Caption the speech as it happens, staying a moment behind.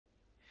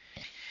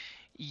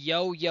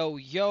Yo, yo,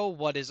 yo,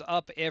 what is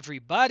up,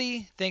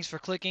 everybody? Thanks for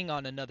clicking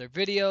on another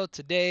video.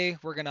 Today,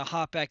 we're going to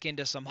hop back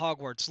into some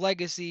Hogwarts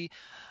Legacy.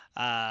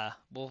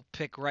 We'll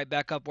pick right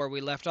back up where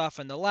we left off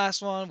in the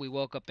last one. We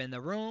woke up in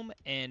the room,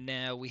 and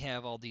now we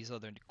have all these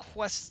other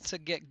quests to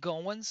get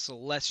going, so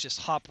let's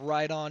just hop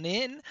right on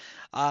in.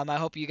 I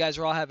hope you guys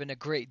are all having a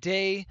great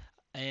day,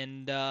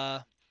 and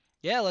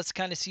yeah, let's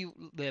kind of see.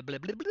 Blah, blah,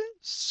 blah, blah.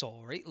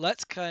 Sorry,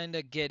 let's kind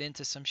of get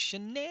into some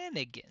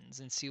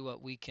shenanigans and see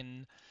what we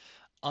can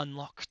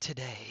unlock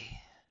today.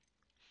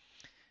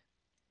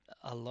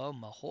 Hello,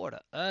 Mahora.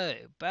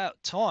 Hey,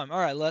 about time. All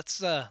right, let's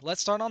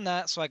start on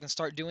that so I can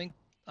start doing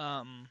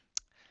um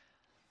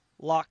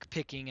lock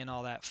picking and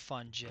all that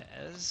fun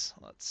jazz.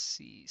 Let's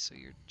see. So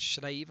you're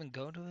should I even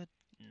go to it?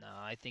 No,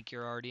 I think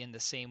you're already in the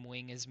same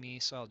wing as me,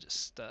 so I'll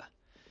just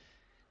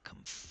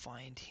come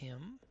find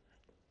him.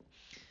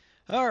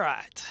 All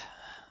right.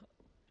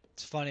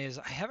 What's funny is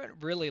I haven't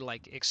really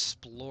like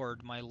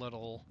explored my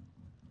little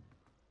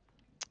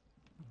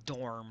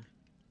dorm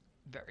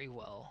very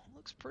well.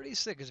 Looks pretty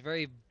sick. It's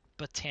very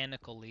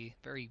botanically,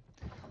 very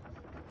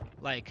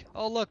like,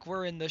 oh look,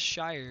 we're in the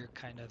Shire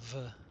kind of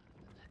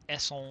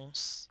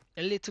essence.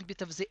 A little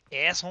bit of the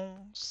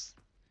essence.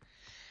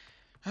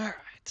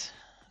 Alright,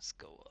 let's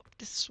go up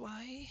this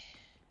way.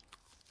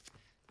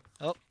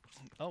 Oh,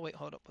 oh wait,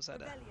 hold up. Was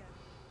that a...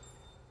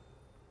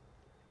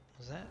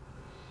 Was that?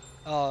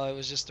 Oh, it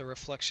was just a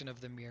reflection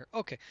of the mirror.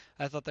 Okay,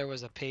 I thought there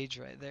was a page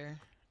right there.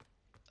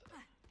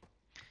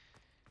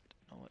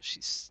 Don't know what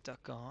she's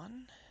stuck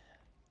on.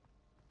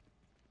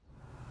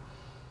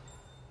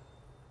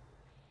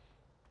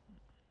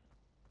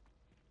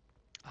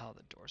 Oh,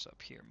 the door's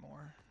up here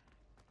more.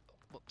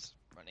 Whoops,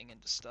 running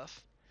into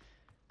stuff.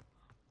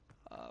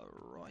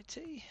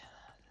 Alrighty.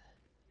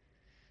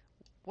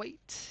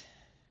 Wait.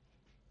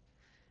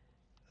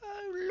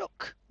 Oh,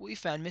 look! We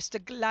found Mr.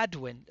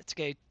 Gladwin. Let's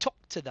go talk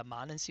to the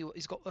man and see what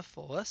he's got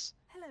for us.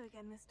 Hello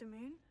again, Mr.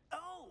 Moon.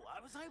 Oh,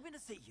 I was hoping to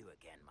see you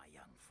again, my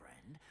young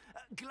friend.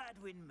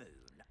 Gladwin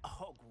Moon,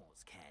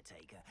 Hogwarts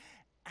caretaker,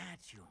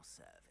 at your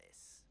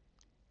service.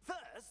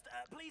 First,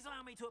 please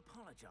allow me to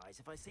apologize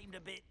if I seemed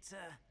a bit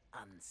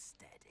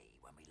unsteady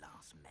when we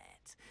last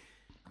met.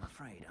 I'm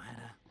afraid I had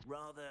a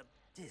rather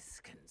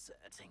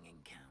disconcerting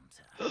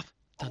encounter.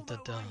 Dun dun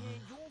Although dun. I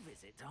hear your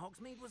visit to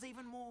Hogsmeade was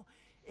even more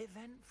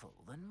eventful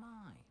than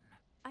mine.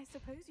 I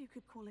suppose you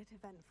could call it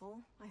eventful.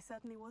 I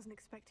certainly wasn't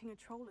expecting a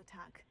troll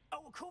attack.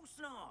 Oh, of course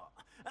not.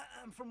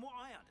 And from what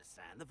I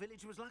understand, the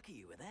village was lucky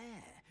you were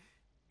there.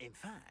 In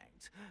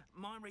fact,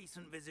 my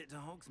recent visit to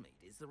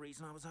Hogsmeade is the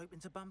reason I was hoping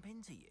to bump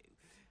into you.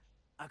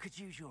 I could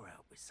use your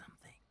help with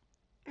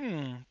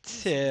something.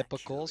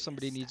 Typical.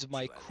 Somebody needs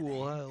my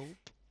cool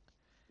help.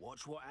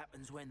 Watch what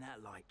happens when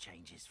that light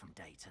changes from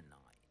day to night.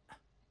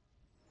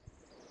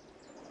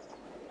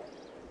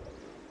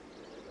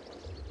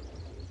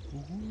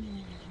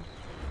 Ooh.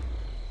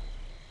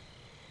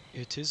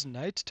 It is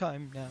night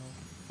time now.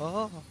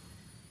 Ah.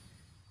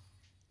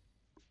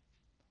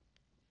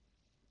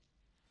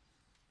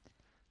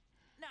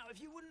 Now,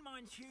 if you wouldn't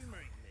mind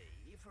humoring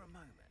me for a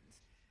moment,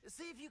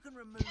 see if you can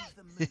remove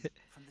the moon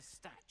from the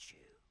statue.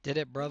 Did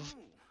it, bruv?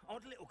 Ooh,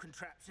 odd little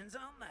contraptions,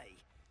 aren't they?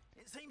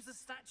 It seems the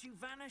statue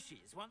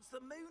vanishes once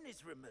the moon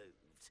is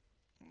removed,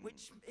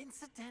 which,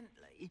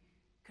 incidentally,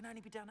 can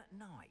only be done at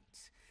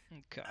night.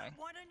 Okay.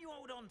 Why don't you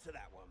hold on to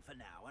that one for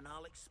now, and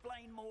I'll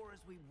explain more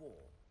as we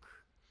walk.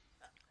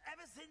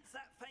 Ever since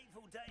that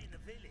fateful day in the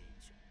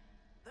village,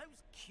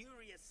 those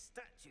curious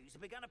statues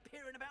have begun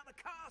appearing about the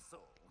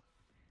castle.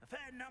 A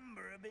fair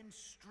number have been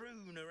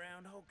strewn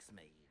around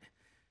Hogsmeade.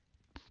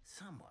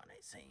 Someone,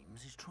 it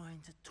seems, is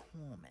trying to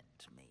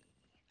torment me.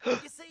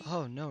 You see,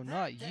 Oh no,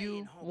 not that day you.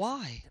 in Hogsmeade,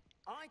 Why?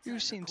 I You turned the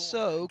seem corner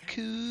so and came face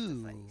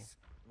to cool. face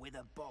with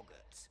a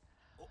boggart,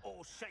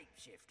 or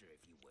shapeshifter,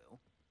 if you will,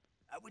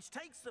 which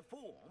takes the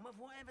form of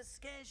whatever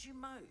scares you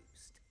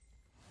most.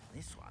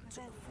 This one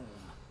took the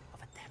form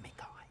of a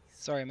demiguise.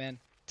 Sorry, man.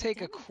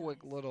 Take a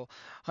quick little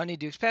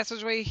Honeyduke's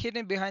passageway.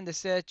 Hidden behind the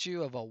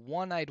statue of a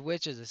one-eyed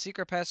witch is a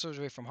secret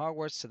passageway from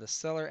Hogwarts to the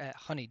cellar at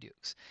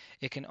Honeyduke's.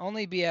 It can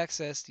only be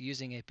accessed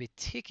using a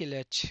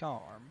particular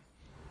charm,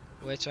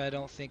 which I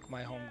don't think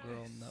my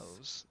homegirl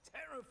knows.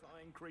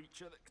 Terrifying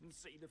creature that can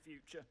see the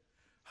future.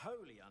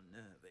 Wholly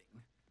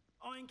unnerving.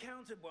 I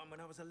encountered one when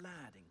I was a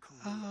lad in Cool.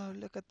 Oh,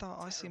 look at that.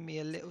 I see me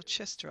a little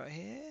chest right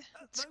here.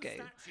 Let's go.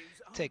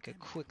 Take a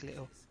quick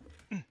little...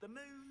 The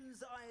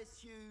moons, I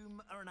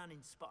assume, are an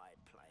uninspired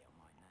play on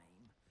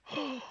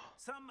my name.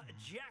 Some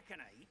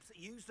jackanapes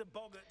used a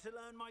boggart to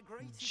learn my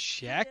greatest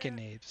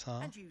Jackanapes, fear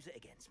huh? and use it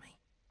against me.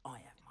 I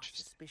have my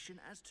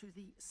suspicion as to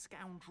the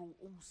scoundrel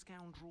or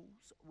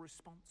scoundrels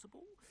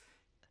responsible.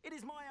 It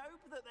is my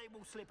hope that they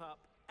will slip up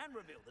and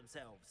reveal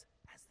themselves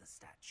as the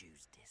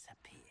statues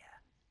disappear.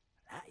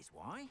 That is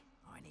why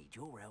I need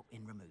your help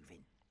in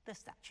removing the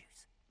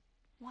statues.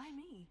 Why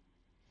me?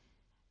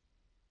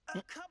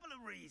 A couple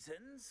of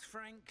reasons,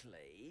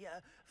 frankly.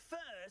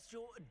 First,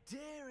 your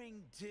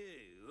daring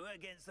do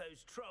against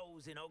those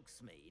trolls in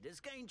Hogsmeade has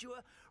gained you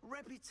a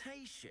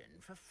reputation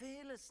for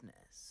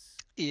fearlessness.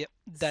 Yep,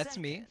 that's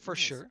me, for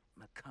Second, sure. as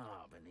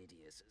macabre and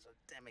hideous as a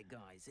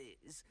demiguise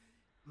is,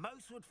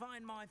 most would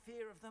find my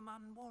fear of them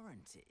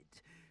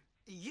unwarranted.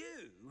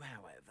 You,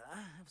 however,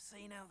 have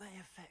seen how they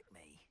affect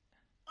me.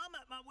 I'm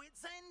at my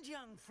wit's end,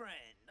 young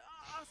friend.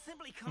 I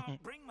simply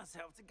can't bring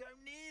myself to go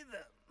near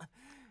them.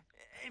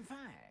 In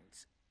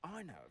fact,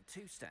 I know of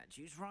 2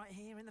 statues right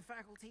here in the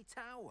faculty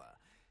tower.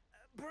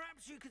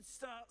 Perhaps you could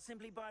start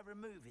simply by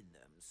removing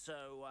them,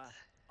 so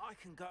I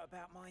can go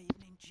about my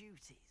evening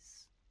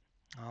duties.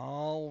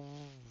 All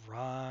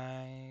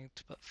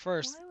right, but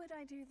first, Why would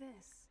I do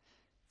this?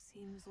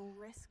 Seems all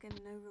risk and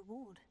no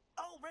reward.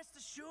 Oh, rest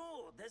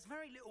assured, there's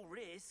very little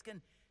risk,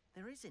 and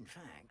there is, in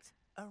fact,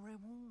 a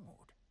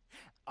reward.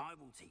 I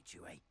will teach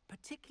you a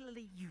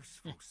particularly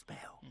useful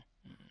spell.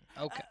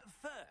 okay.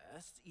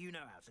 First, you know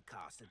how to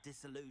cast a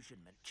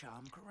disillusionment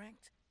charm,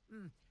 correct?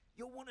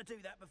 You'll want to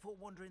do that before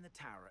wandering the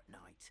tower at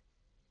night.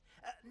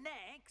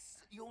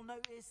 Next, you'll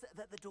notice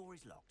that the door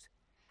is locked.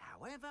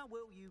 However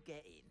will you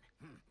get in?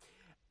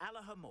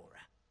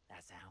 Alahomora,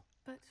 that's how.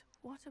 But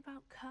what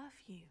about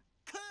curfew?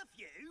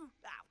 Curfew?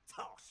 Oh,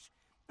 tosh.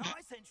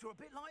 I sense you're a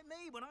bit like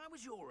me when I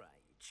was your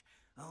age.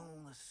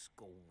 Oh, the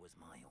school was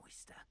my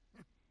oyster.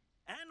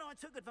 And I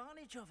took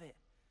advantage of it.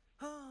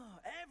 Oh,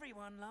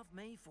 everyone loved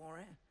me for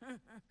it.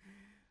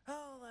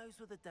 Oh, those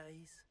were the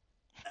days.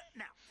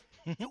 Now,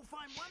 you'll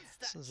find one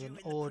This statue is an in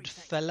the old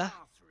prefect's fella.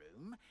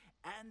 bathroom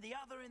and the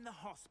other in the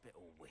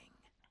hospital wing.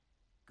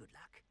 Good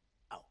luck.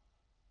 Oh,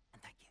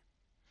 and thank you.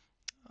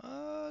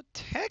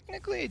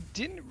 Technically, it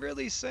didn't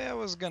really say I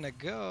was gonna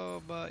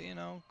go, but you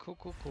know,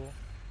 cool.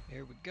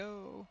 Here we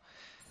go.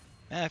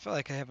 Man, I feel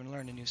like I haven't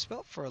learned a new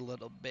spell for a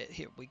little bit.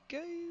 Here we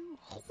go.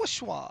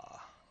 Whooshwa.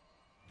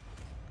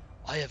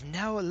 I have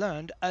now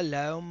learned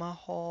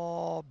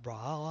Alahomora.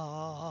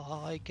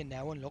 I can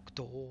now unlock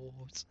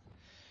doors.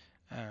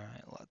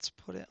 Alright, let's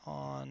put it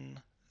on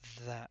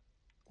that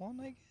one,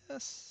 I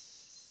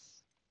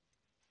guess.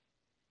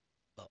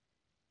 Oh,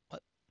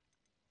 what?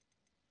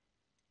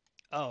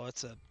 Oh,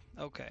 it's a...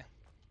 okay.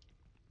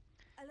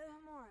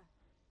 Alahomora.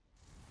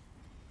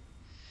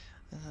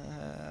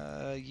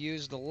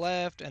 Use the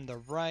left and the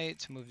right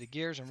to move the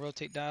gears and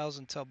rotate dials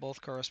until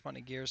both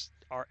corresponding gears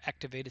are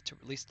activated to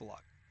release the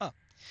lock. Oh,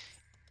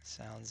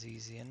 sounds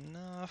easy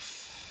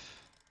enough.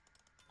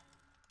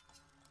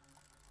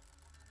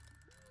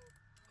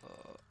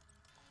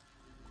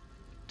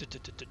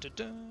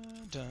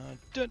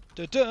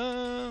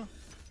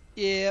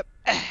 Yep.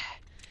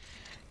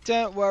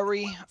 Don't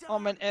worry,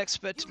 I'm an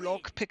expert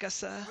lock picker,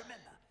 sir. Remember,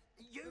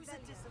 use a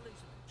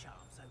disillusionment charm,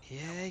 so...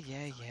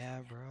 Yeah,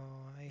 bro.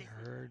 I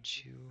heard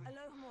you.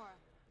 Alahomora.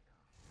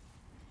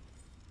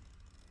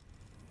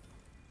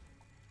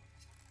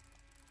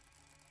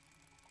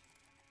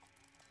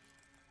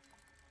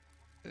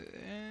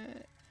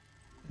 There.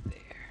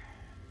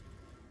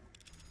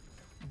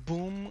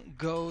 Boom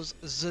goes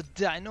the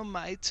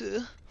dynamite.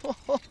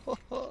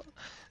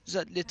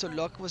 That little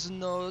lock was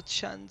no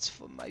chance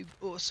for my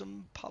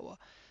awesome power.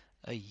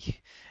 Aye.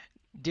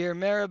 Dear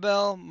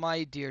Maribel,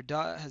 my dear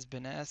Dot has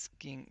been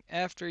asking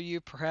after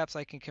you. Perhaps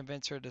I can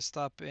convince her to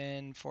stop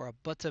in for a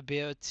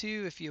butterbeer or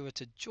two if you were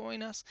to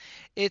join us.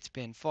 It's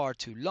been far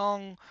too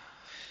long.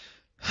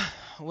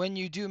 When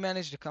you do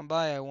manage to come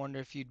by, I wonder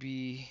if you'd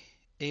be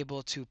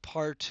able to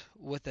part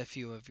with a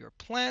few of your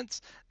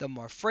plants, the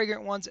more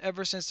fragrant ones.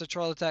 Ever since the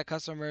troll attack,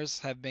 customers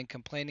have been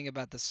complaining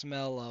about the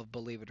smell of,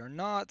 believe it or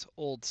not,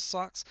 old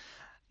socks.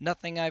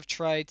 Nothing I've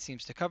tried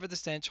seems to cover the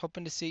stench.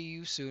 Hoping to see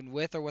you soon,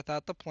 with or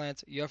without the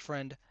plants. Your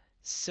friend,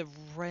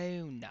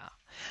 Sirona.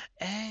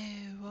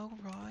 Oh,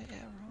 alright.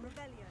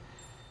 Rebellion.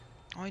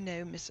 I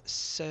know, Miss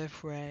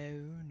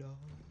Sirona.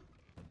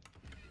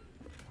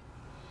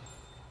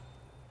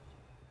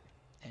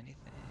 Anything?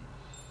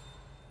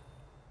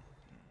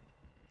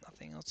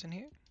 Nothing else in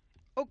here?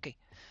 Okay.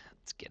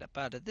 Let's get up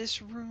out of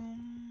this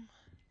room.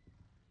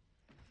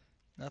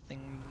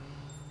 Nothing.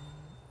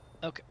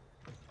 Okay.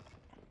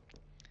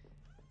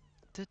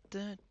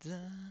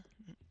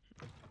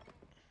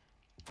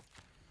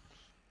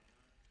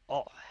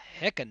 Oh,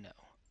 hecka no.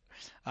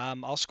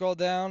 I'll scroll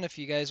down if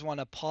you guys want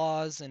to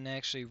pause and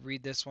actually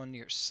read this one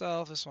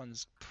yourself. This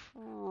one's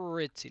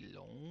pretty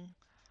long.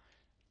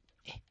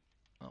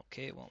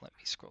 Okay, it won't let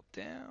me scroll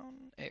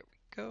down. There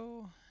we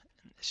go.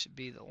 And this should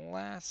be the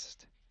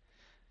last.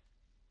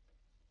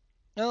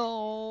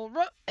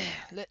 Alright,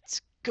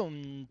 let's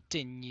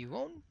continue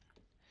on.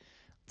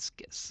 Let's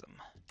get some.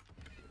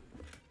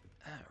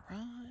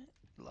 Alright,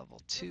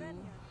 level 2.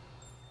 Rebellion.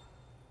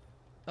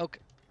 Okay.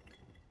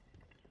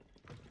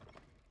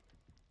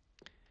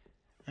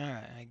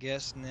 Alright, I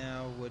guess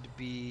now would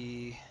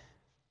be...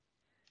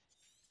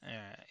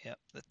 Alright, yep,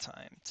 the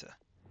time to...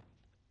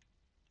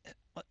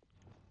 What?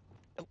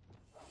 Oh,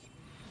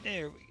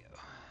 there we go.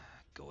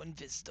 Go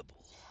invisible.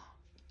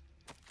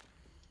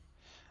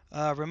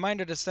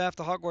 Reminder to staff,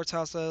 the Hogwarts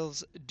house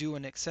elves do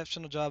an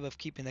exceptional job of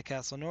keeping the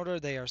castle in order.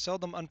 They are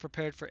seldom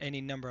unprepared for any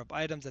number of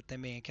items that they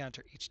may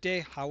encounter each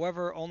day.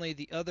 However, only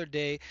the other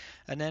day,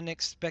 an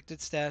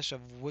unexpected stash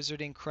of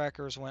wizarding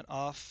crackers went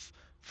off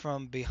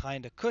from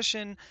behind a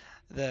cushion.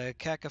 The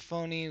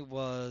cacophony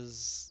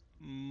was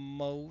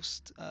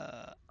most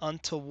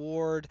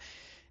untoward,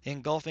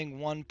 engulfing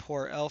one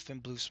poor elf in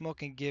blue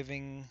smoke and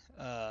giving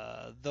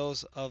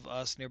those of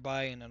us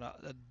nearby an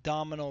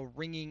abdominal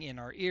ringing in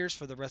our ears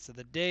for the rest of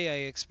the day.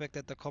 I expect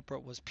that the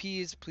culprit was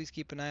peas. Please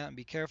keep an eye out and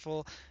be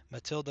careful.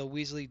 Matilda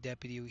Weasley,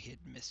 Deputy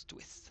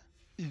Headmistress.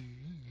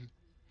 And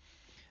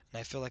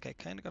I feel like I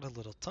kind of got a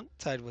little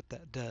tongue-tied with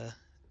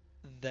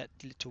that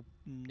little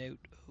note.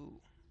 Oh,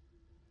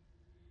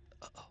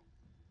 uh-oh,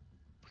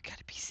 we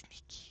gotta be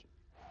sneaky.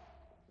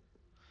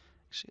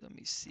 Actually, let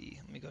me see.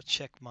 Let me go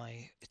check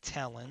my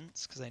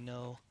talents because I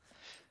know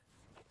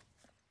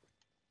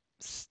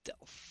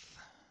stealth.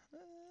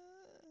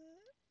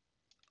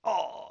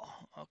 Oh,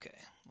 okay.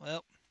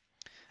 Well,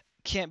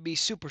 can't be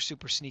super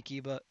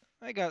sneaky, but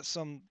I got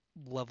some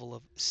level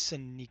of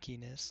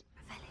sneakiness.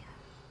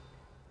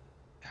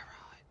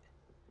 Alright.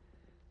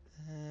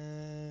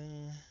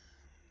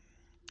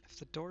 If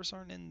the doors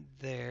aren't in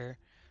there,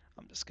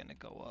 I'm just gonna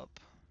go up.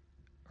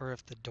 Or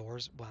if the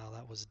doors, wow,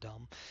 that was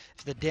dumb.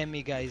 If the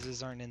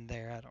demi-guises aren't in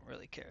there, I don't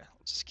really care.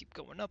 I'll just keep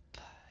going up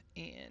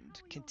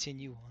and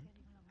continue on.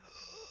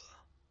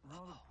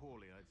 Rather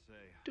poorly, I'd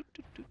say. Doot,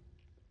 doot, doot.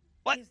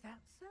 What? Is that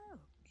so?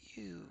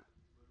 You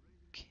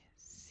can't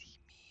see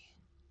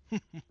me.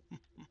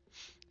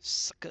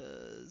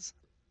 Suckers.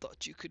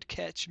 Thought you could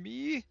catch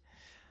me?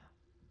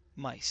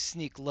 My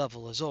sneak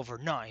level is over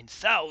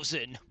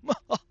 9,000.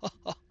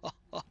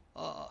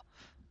 Oh,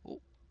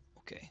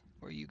 okay.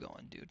 Where are you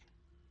going, dude?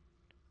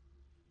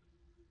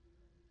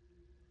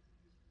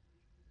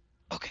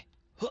 Okay.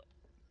 Huh.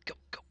 Go,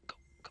 go, go,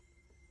 go.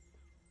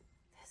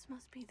 This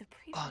must be the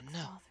prefect's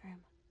bathroom.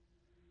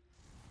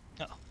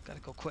 Uh-oh, gotta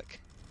go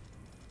quick.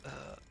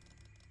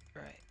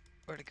 Right.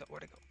 Where'd it go?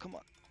 Where'd it go? Come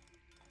on.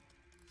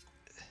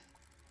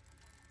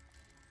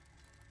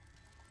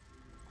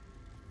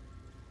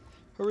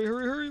 Hurry,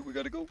 hurry, hurry. We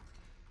gotta go.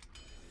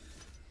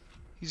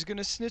 He's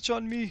gonna snitch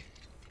on me.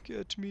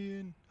 Get me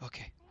in.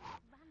 Okay.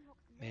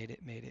 Made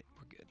it, made it.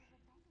 We're good.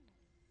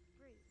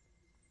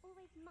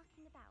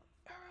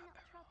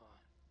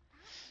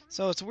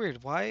 So it's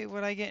weird. Why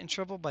would I get in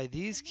trouble by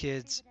these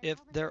kids if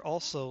they're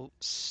also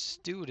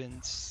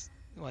students?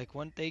 Like,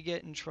 wouldn't they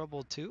get in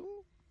trouble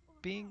too?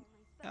 Being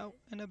out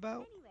and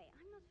about?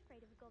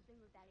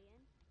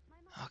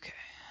 Okay.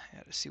 I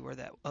gotta see where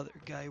that other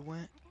guy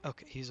went.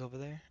 Okay, he's over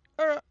there.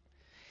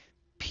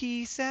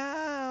 Peace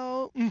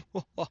out.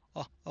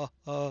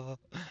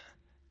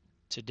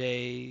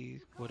 Today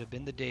would have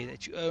been the day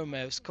that you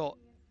almost caught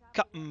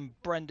Captain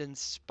Brendan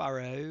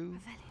Sparrow.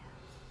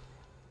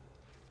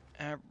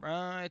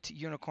 Alright,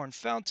 Unicorn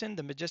Fountain.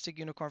 The majestic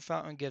Unicorn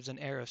Fountain gives an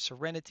air of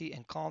serenity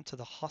and calm to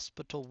the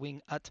hospital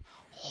wing at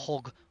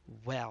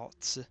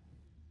Hogwarts. Did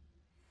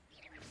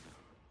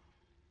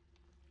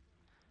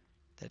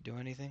that do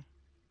anything?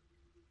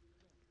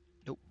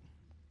 Nope.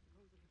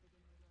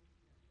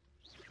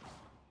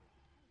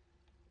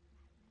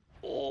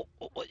 Oh,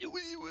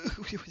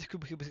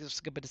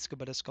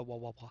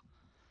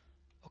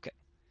 okay.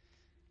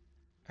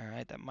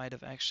 Alright, that might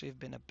have actually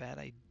been a bad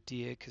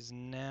idea because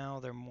now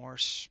they're more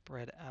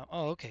spread out.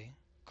 Oh, okay.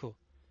 Cool.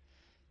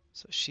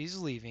 So she's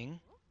leaving.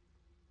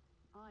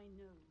 I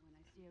know when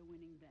I see a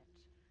winning bet,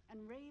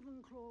 and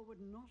Ravenclaw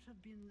would not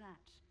have been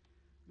that.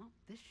 Not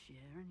this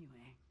year,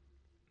 anyway.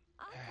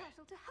 I'm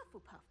partial to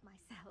Hufflepuff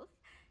myself.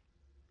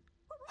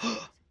 What was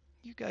it?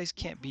 You guys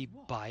can't be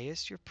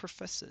biased. You're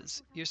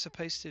professors. You're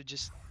supposed to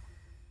just...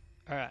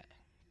 Alright.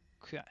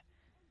 Okay.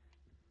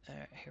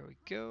 Alright, here we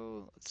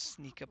go. Let's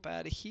sneak up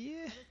out of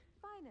here. I was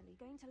finally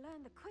going to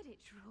learn the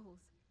Quidditch rules.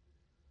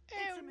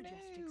 It's a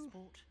majestic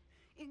sport.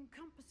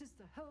 Encompasses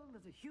the whole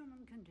of the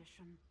human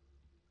condition.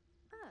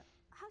 Oh,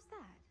 how's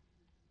that?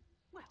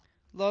 Well,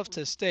 Love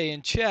to stay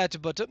in chat,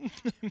 but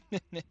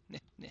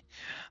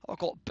I've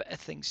got better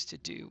things to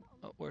do.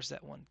 Oh, where's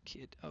that one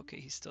kid? Okay,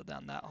 he's still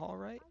down that hall,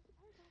 right?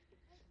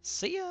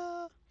 See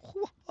ya!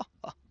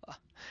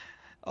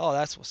 Oh,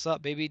 that's what's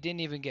up, baby.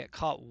 Didn't even get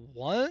caught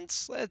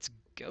once. Let's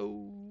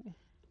go.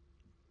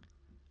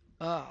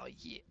 Oh,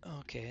 yeah.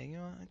 Okay, you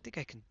know, I think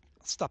I can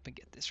stop and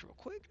get this real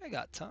quick. I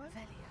got time.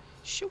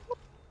 Shoot.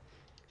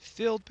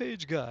 Field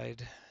page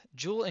guide.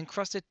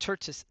 Jewel-encrusted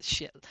tortoise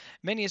shell.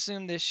 Many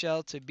assume this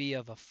shell to be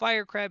of a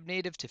fire crab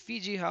native to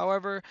Fiji.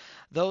 However,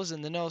 those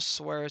in the know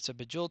swear it's a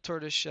bejeweled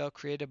tortoise shell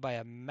created by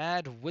a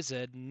mad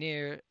wizard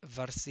near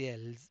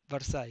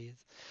Versailles.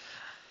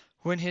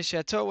 When his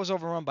chateau was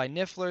overrun by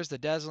Nifflers, the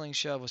dazzling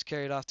shell was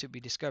carried off to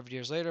be discovered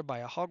years later by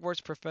a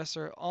Hogwarts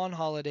professor on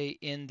holiday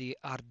in the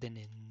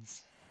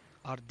Ardennes.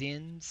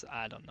 Ardennes?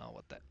 I don't know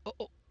what that...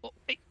 Oh,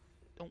 hey!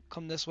 Don't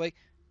come this way.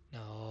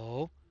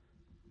 No.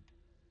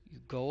 You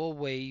go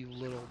away, you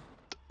little...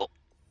 Oh!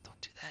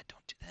 Don't do that,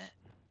 don't do that.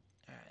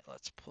 Alright,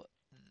 let's put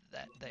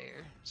that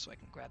there so I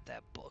can grab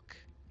that book.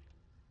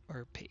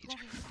 Or page.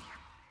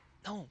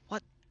 No,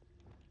 what?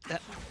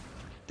 That.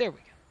 There we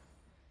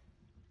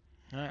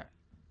go. Alright.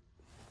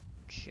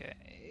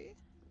 Okay.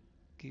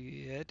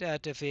 Get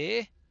out of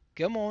here.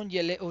 Come on,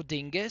 you little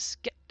dingus.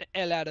 Get the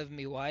hell out of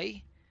me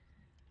way.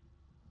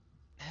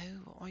 No,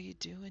 what are you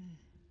doing?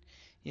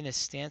 You gonna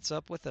stance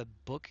up with a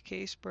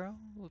bookcase, bro?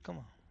 Well, come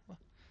on.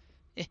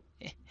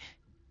 Idiot.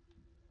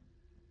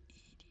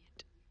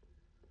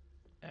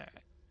 Alright.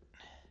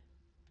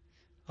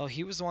 Oh,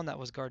 he was the one that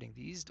was guarding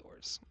these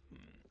doors.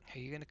 Are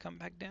you gonna come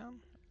back down?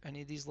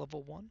 Any of these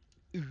level 1?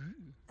 Ooh.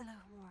 Hello,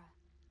 Mora.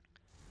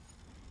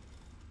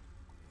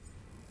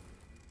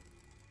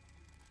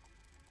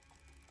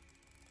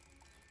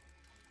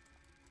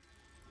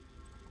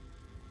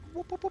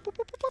 Whoop, whoop, whoop, whoop,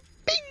 whoop, whoop.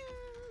 Bing!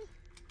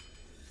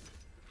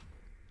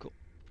 Cool.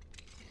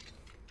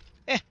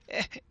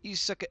 You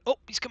suck it. Oh,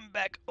 he's coming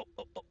back. Oh.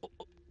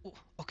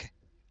 Okay.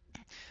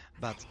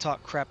 About to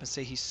talk crap and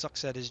say he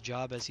sucks at his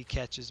job as he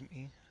catches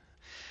me.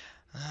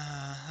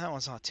 That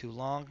one's not too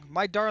long.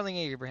 My darling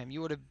Abraham,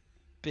 you would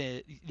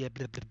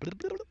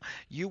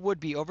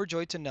be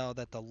overjoyed to know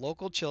that the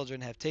local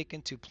children have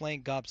taken to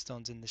playing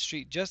gobstones in the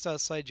street just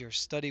outside your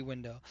study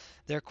window.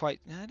 They're quite...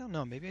 I don't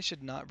know. Maybe I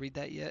should not read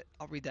that yet.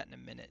 I'll read that in a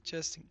minute,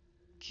 just in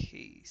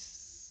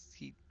case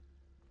he...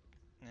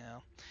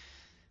 No.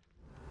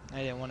 I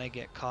didn't want to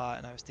get caught,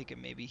 and I was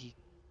thinking maybe he...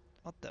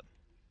 What the...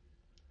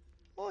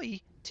 Oi,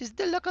 'tis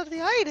the luck of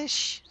the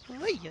Irish.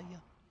 Oi, yeah.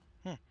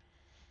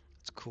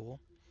 That's cool.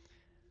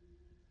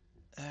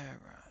 Alright,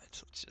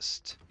 let's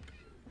just...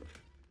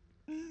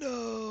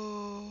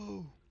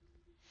 No!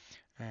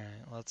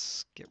 Alright,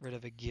 let's get rid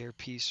of a gear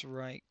piece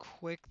right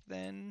quick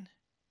then.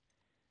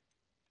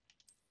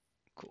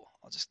 Cool,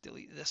 I'll just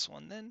delete this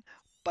one then.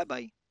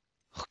 Bye-bye.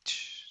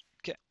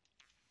 Okay.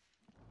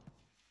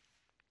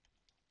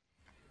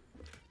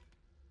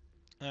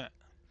 Alright.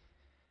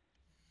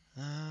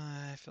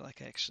 I feel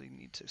like I actually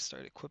need to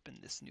start equipping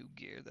this new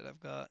gear that I've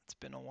got. It's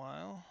been a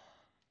while.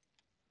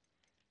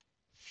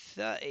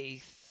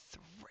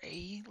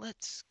 33,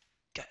 let's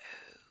go.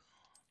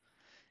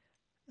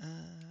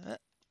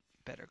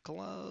 Better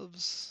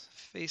gloves.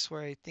 Face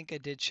wear, I think I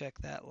did check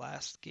that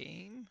last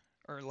game,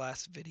 or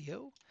last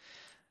video.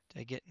 Did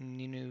I get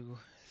any new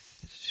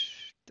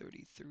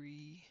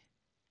 33?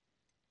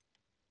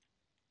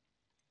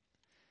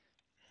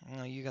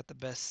 Well, you got the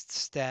best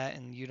stat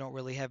and you don't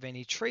really have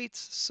any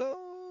traits, so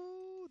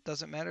it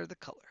doesn't matter the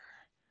color.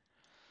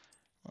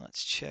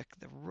 Let's check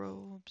the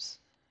robes.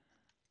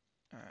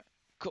 Alright,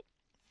 cool.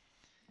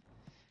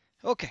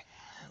 Okay,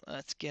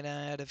 let's get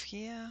out of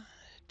here.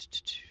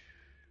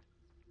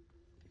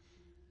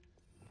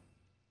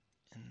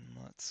 And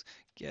let's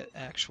get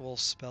actual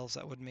spells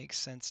that would make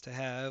sense to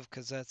have,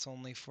 because that's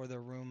only for the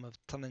room of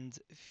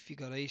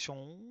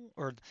Transfiguration,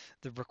 or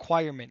the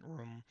requirement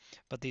room,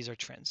 but these are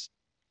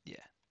yeah,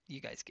 you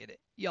guys get it.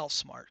 Y'all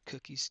smart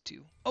cookies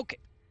too. Okay.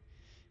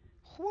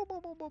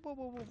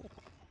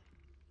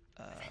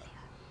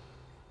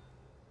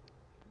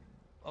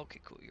 Okay,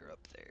 cool, you're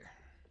up there.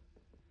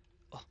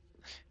 Oh,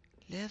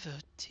 level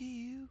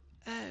 2.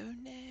 Oh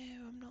no,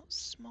 I'm not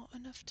smart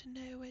enough to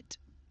know it.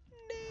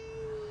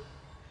 No.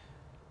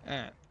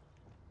 Alright.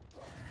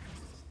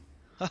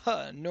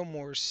 Haha, no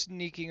more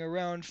sneaking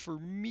around for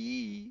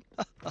me.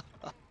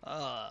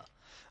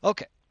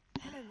 Okay.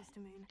 Hello, Mr.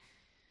 Moon.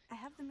 I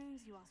have the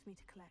moons you asked me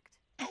to collect.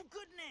 Oh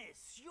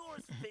goodness, you're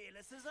as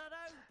fearless as I'd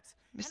hoped.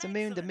 Mr. An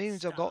Moon, the excellent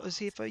moons I've got start. is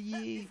here for But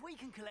ye. if we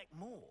can collect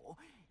more,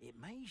 it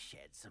may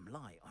shed some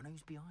light on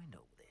who's behind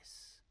all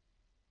this.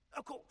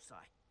 Of course,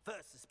 I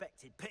first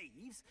suspected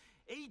Peeves.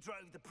 He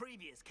drove the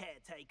previous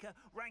caretaker,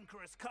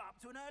 Rancorous Carp,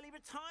 to an early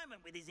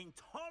retirement with his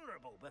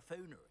intolerable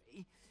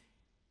buffoonery.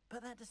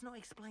 But that does not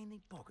explain the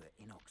boggart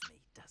in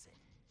Oxmead, does it?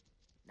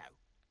 No.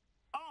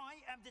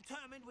 I am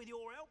determined, with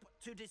your help,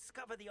 to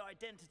discover the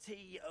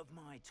identity of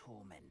my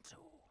tormentor.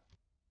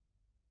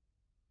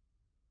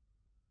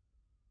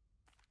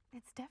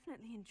 It's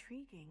definitely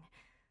intriguing.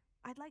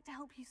 I'd like to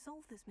help you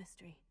solve this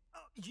mystery.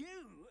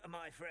 You,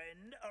 my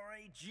friend, are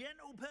a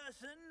gentle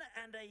person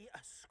and a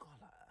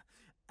scholar,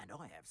 and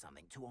I have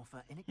something to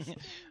offer in exchange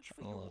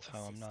for I your love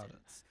how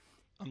assistance.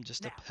 I'm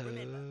just Now, a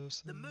remember,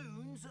 person. the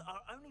moons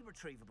are only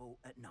retrievable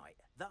at night.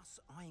 Thus,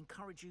 I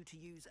encourage you to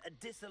use a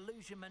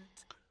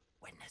disillusionment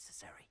when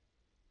necessary.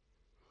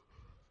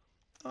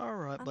 All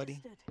right,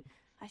 buddy. Understood.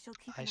 I shall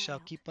keep I an shall eye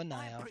out. keep an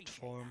eye out appreciate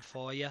for him that.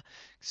 for you,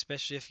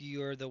 especially if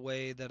you're the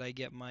way that I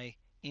get my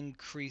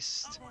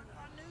increased. Oh,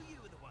 I knew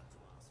you were the one to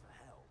ask for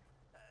help.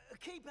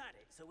 Keep at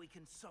it so we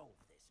can solve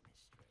this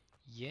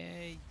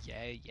mystery.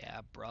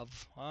 Yeah, bruv.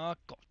 Ah,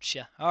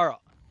 gotcha. All right.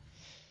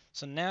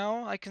 So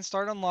now I can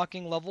start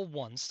unlocking level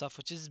 1 stuff,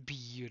 which is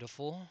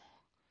beautiful.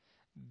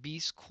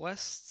 Beast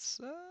quests?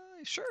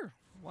 Sure.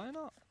 Why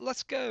not?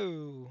 Let's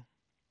go.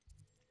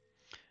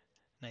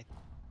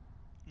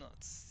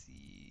 Let's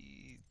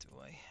see. Do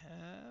I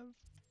have?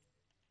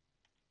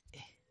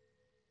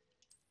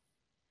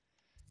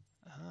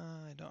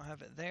 I don't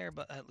have it there,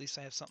 but at least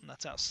I have something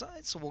that's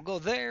outside. So we'll go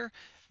there,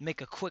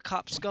 make a quick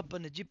hop, scump,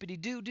 and a jippity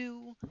doo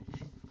doo,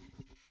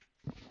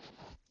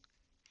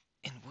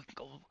 and we can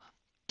go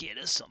get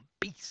us some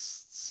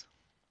beasts.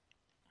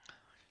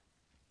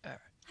 All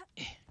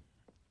right.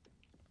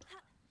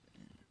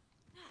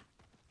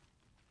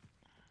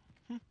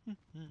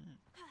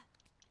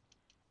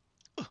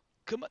 Oh,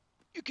 come on.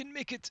 You can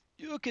make it.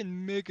 You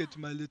can make it,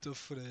 my little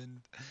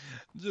friend.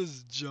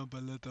 Just jump a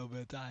little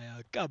bit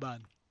higher. Come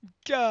on.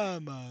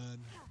 Come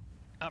on.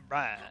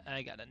 Alright,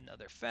 I got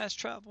another fast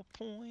travel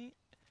point.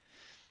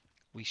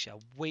 We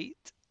shall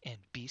wait, and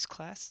Beast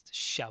class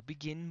shall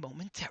begin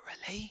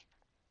momentarily.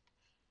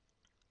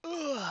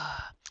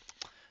 Ugh.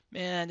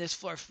 Man, this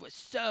fluff was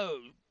so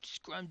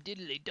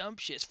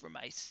scrumdiddly-dumptious for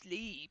my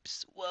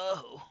sleeps.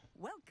 Whoa.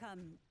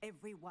 Welcome,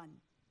 everyone.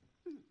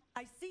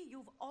 I see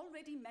you've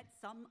already met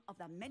some of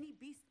the many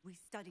beasts we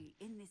study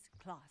in this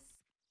class.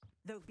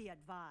 Though be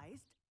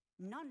advised,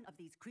 none of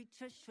these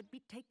creatures should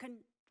be taken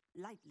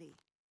lightly.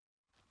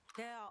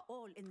 They are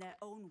all in their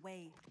own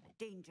way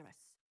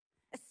dangerous,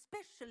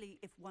 especially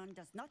if one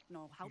does not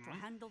know how to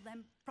handle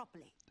them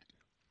properly.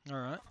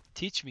 Alright,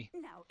 teach me.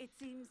 Now, it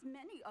seems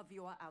many of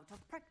you are out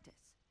of practice.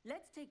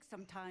 Let's take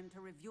some time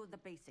to review the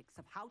basics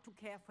of how to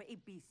care for a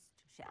beast,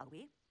 shall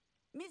we?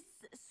 Miss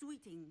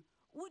Sweeting,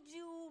 would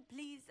you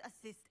please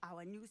assist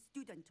our new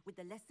student with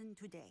the lesson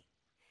today?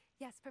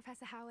 Yes,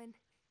 Professor Howen.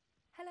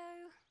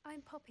 Hello,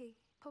 I'm Poppy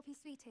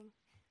Sweeting.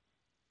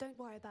 Don't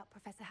worry about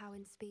Professor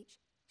Howen's speech.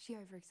 She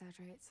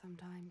over-exaggerates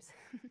sometimes.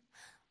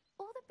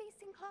 All the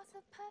beasts in class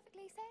are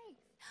perfectly safe.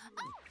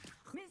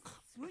 Miss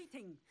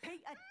Sweeting, pay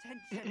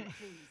attention,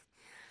 please.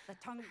 The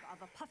tongue of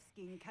a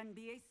puffskein can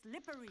be a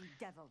slippery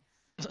devil.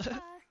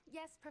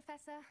 Yes,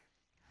 Professor.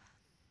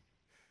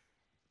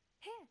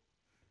 Here,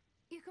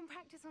 you can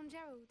practice on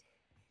Gerald.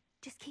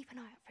 Just keep an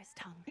eye out for his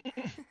tongue.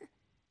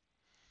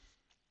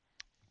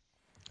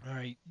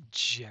 Alright,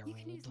 Gerald. You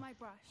can use my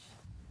brush.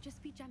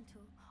 Just be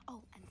gentle.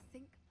 Oh, and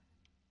think.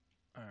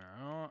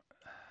 Alright.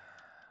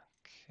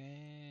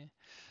 Okay.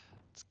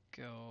 Let's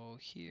go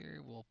here.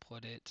 We'll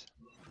put it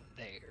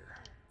there.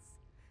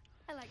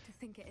 I like to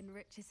think it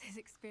enriches his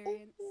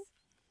experience.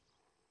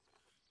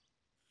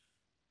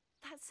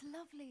 That's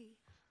lovely.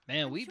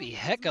 Man, I'm we sure be he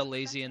feels hecka much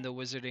lazy in better.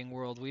 the wizarding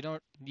world. We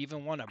don't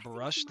even want to think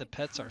brush he the might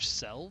pets come.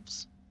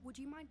 ourselves. Would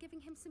you mind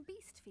giving him some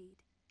beast feed?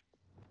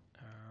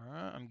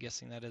 Alright, I'm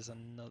guessing that is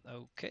another.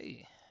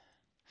 Okay.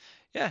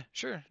 Yeah,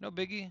 sure. No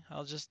biggie.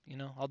 I'll just,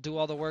 I'll do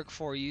all the work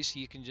for you so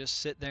you can just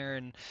sit there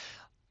and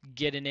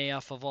get an A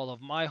off of all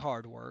of my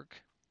hard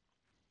work.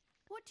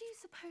 What do you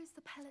suppose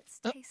the pellets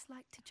Oh. taste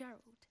like to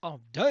Gerald? Oh,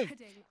 dang.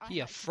 Kidding, I He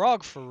a like to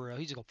frog think- for real.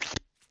 He's go.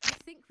 I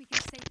think we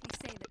can safely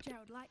say that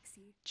Gerald likes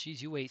you.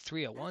 Jeez, you ate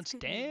 3 at once.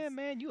 good Damn, news.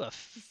 man, you a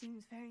He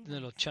seems very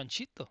little nice.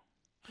 chanchito.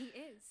 He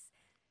is.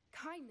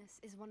 Kindness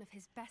is one of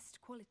his best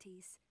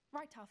qualities,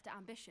 right after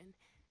ambition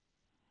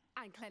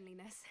and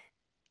cleanliness.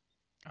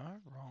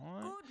 Alright.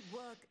 Good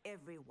work,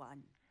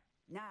 everyone.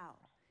 Now,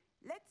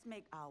 let's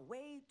make our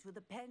way to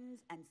the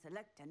pens and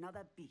select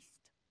another beast.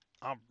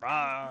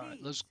 Alright,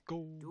 please, let's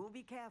go. Do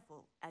be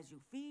careful as you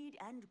feed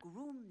and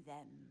groom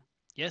them.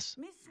 Yes,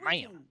 Miss ma'am.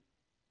 Whitting,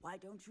 why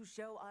don't you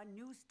show our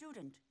new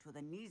student to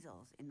the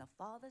Neasels in the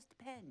farthest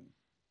pen?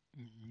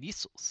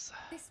 Measles.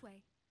 This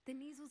way. The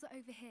Neasels are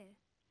over here.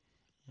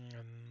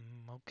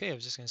 Okay, I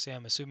was just gonna say,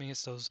 I'm assuming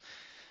it's those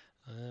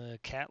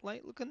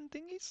cat-light looking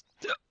thingies.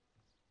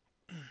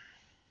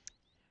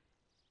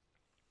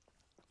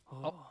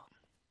 Oh,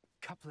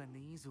 couple of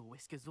these or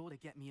whiskers ought to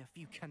get me a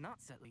few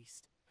canuts at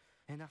least.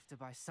 Enough to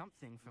buy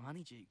something from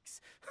Honeydukes.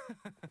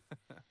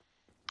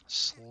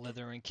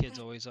 Slytherin kids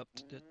always up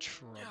to the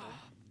trouble.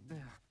 Ugh,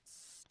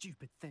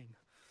 stupid thing.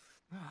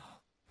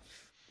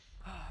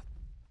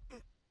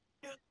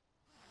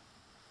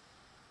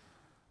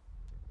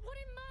 What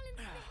in Merlin's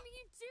name are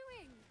you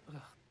doing?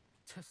 Ugh,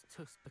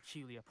 tuss,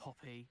 peculiar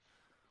Poppy.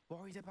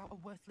 Worried about a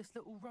worthless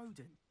little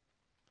rodent.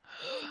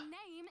 Her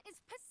name is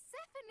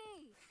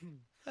Persephone.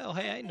 Oh,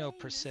 hey, I know Name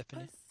is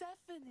Persephone.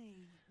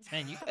 Persephone.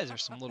 Man, you guys are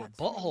some little That's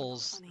really not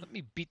buttholes. funny. Let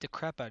me beat the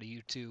crap out of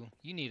you two.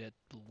 You need a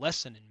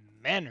lesson in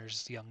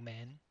manners, young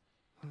man.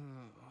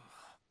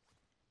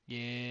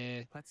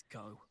 Yeah, Let's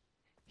go.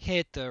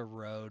 hit the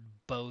road,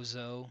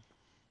 bozo.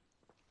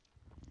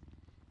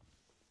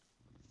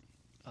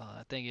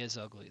 That thing is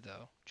ugly,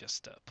 though.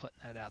 Just putting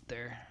that out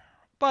there.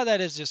 But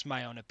that is just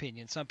my own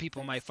opinion. Some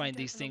people Those might two find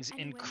don't these belong things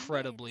anywhere near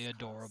incredibly this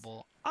class.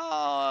 adorable.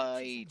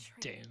 I She's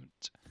a tree.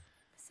 don't.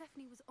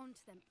 Persephone was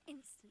onto them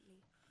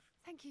instantly.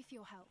 Thank you for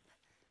your help.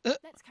 Uh.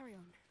 Let's carry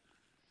on.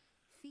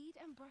 Feed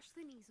and brush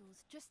the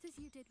Neasels just as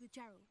you did with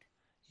Gerald.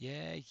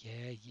 Yeah.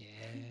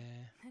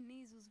 The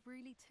Neasels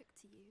really took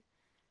to you.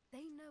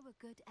 They know a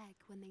good egg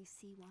when they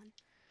see one.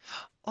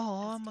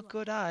 Oh, As I'm a do I.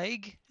 good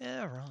egg.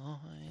 Yeah,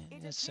 right.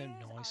 It That's so appears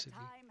nice of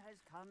our you. time has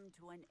come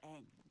to an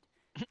end.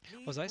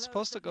 Please Was I close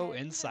supposed the to go pens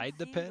and inside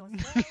the see pen?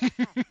 yourselves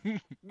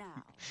happy.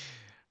 Now,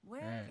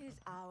 where Right. is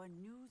our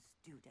new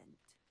student?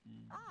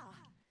 Ah,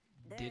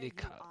 there Diddy you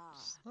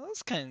cups. are.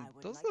 Those I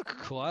would those like look to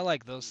know cool. I you,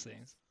 like those please.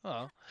 things.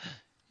 Oh,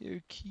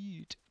 you're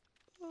cute.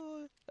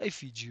 Oh, I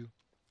feed you.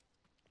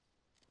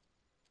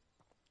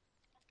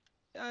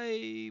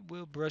 I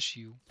will brush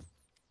you.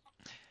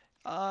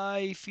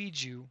 I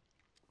feed you.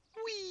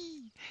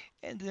 Wee!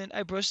 And then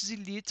I brush the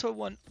little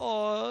one.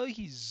 Oh,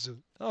 he's.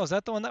 Oh, is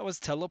that the one that was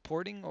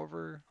teleporting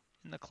over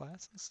in the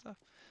class and stuff?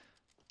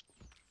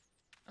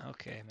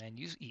 Okay, man,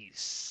 you eat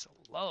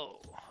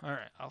slow. All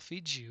right, I'll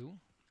feed you.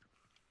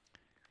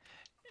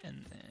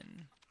 And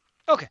then.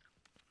 Okay.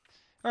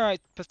 All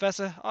right,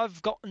 Professor,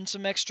 I've gotten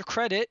some extra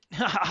credit.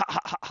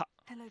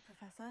 Hello,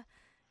 Professor.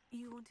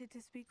 You wanted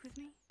to speak with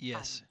me?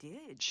 Yes. I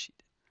did. She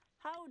did.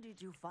 How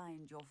did you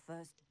find your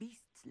first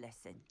beasts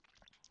lesson?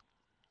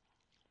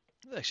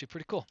 It's actually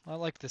pretty cool. I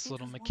like this It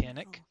little was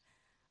mechanic. wonderful.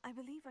 I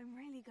believe I'm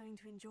really going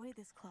to enjoy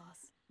this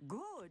class.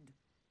 Good.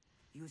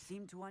 You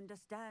seem to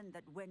understand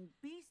that when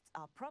beasts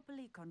are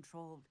properly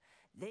controlled,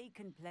 they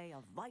can play a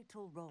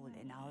vital role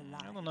in our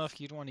lives. I don't know if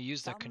you'd want to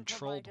use the Some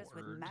control provide us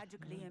with word.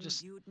 magically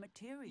Just, imbued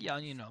materials. yeah,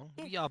 you know,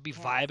 if we all be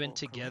cared vibing for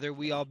together.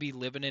 We all correctly, be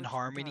living in which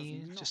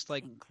harmony, does just not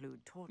like,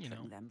 include torturing you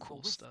know, them for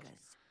cool stuff.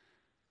 whiskers.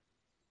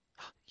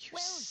 You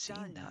Well seen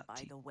done, that,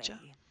 by the way. teacher?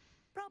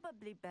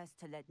 Probably best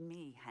to let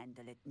me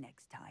handle it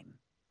next time.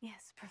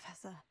 Yes,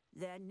 Professor.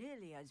 They're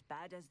nearly as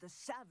bad as the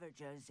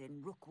Savagers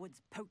in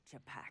Rookwood's poacher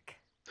pack.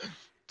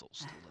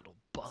 Those little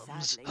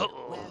bums. Sadly,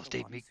 Oh, we're the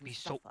they ones make who me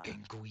so suffer,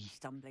 angry.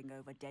 stumbling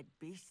over dead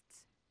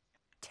beasts.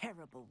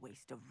 Terrible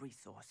waste of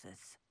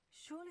resources.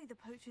 Surely the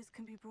poachers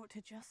can be brought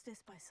to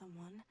justice by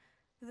someone.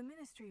 The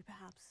ministry,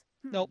 perhaps.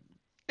 Nope.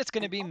 It's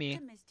gonna An be me.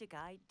 optimistic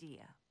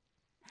idea.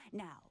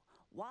 Now,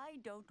 why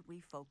don't we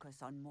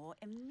focus on more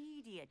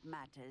immediate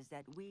matters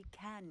that we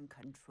can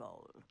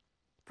control?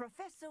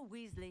 Professor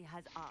Weasley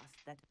has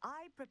asked that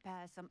I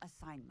prepare some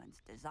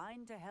assignments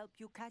designed to help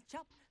you catch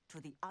up to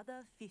the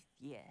other 5th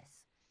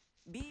years.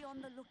 Be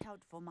on the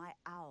lookout for my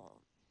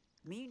owl.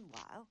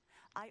 Meanwhile,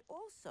 I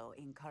also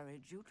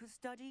encourage you to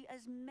study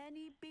as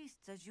many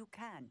beasts as you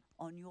can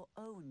on your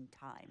own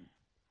time.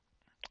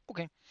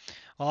 Okay.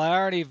 Well, I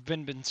already have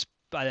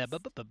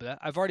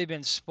I've already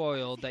been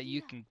spoiled that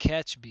you can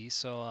catch bees,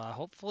 so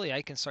hopefully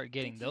I can start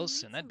getting Did you those need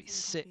soon. That'd be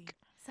something, Poppy? sick.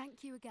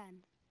 Thank you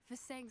again for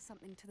saying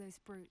something to those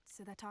brutes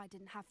so that I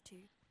didn't have to.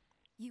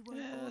 You were an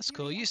Yeah, that's ordinary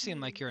cool. You old seem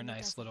like moon you're a in the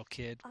nice little desert.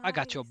 kid. I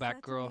got your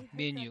back, girl. certainly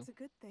Me and hope you. that's a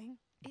good thing.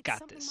 It's Got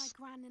something this. my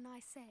gran and I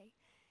say.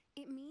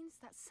 It means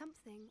that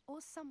something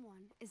or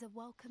someone is a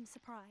welcome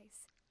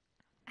surprise.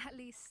 At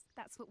least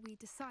that's what we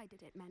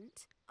decided it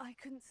meant. I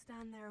couldn't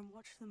stand there and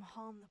watch them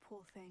harm the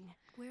poor thing.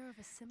 We're of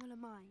a similar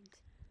mind.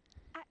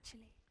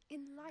 Actually,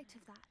 in light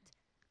of that,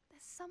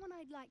 there's someone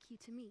I'd like you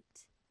to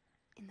meet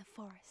in the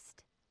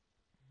forest.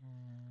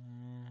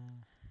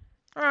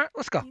 All right,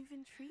 let's go. You've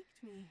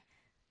intrigued me.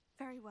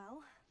 Very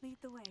well. Lead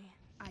the way.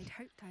 I'd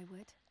hoped I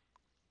would.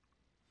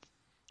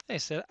 Hey,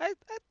 said I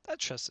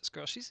trust this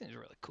girl. She seems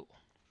really cool.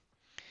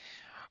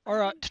 I All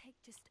right, wouldn't take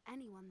just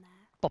anyone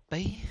there.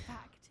 Poppy. In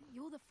fact,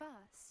 you're the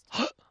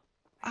first.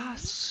 Ah, Really?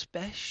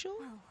 special?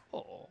 Well,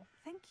 Oh,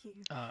 thank you.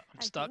 I'm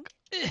I stuck.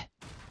 There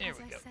As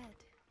we I go. said,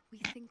 we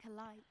think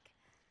alike.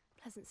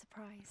 Pleasant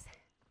surprise.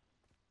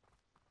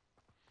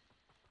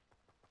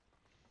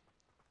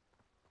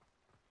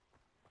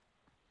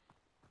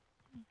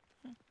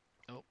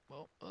 Oh,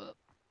 well, Quite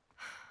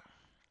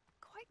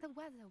the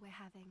weather we're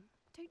having,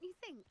 don't you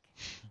think?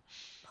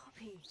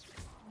 Poppy,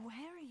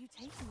 where are you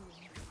taking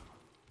me?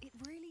 It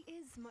really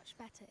is much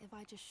better if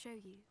I just show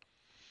you.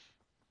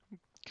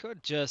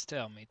 could just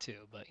tell me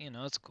too, but you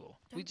know it's cool.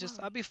 Don't worry,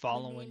 I'll be we're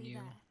following nearly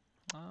you.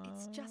 there.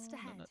 It's just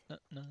ahead.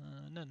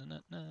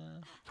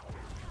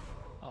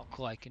 Oh,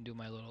 cool! I can do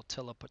my little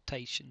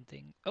teleportation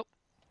thing. Oh,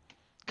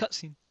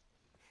 cutscene.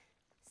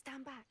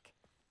 Stand back.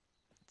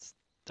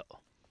 Oh.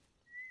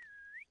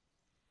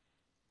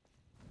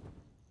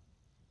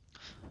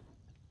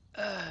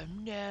 Oh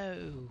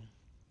no!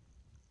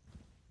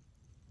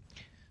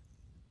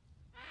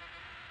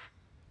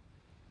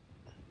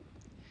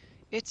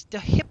 It's the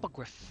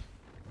hippogriff.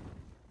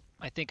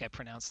 I think I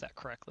pronounced that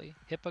correctly.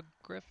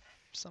 Hippogriff,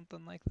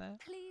 something like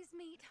that. Please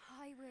meet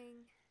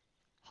Highwing.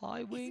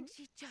 Highwing Isn't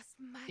she just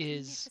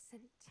is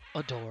magnificent?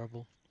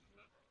 adorable.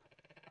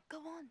 Go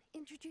on,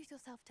 introduce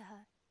yourself to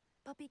her.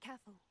 But be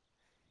careful.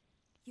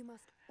 You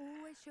must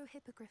always show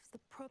hippogriffs the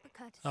proper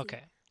courtesy.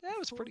 Okay, that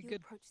was before pretty you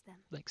good. approach them.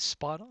 Like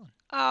spot on.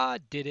 I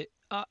did it.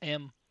 I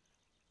am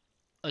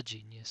a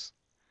genius.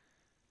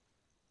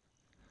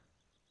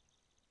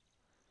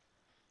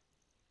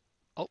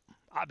 Oh,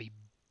 I be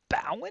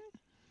bowing?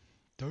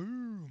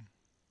 Damn.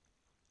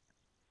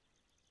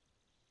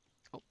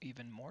 Oh,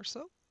 even more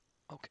so?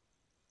 Okay.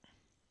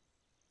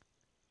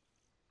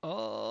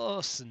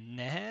 Oh,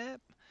 snap.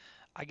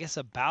 I guess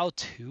a bow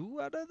two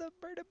out of the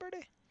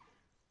birdie.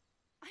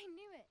 I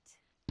knew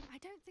it. I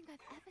don't think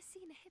I've ever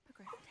seen a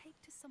hippogriff take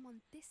to someone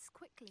this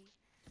quickly.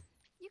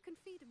 You can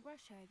feed and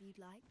brush her if you'd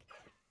like.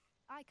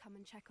 I come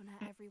and check on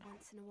her every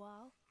once in a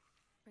while.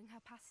 Bring her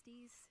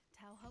pasties,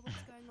 tell her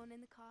what's going on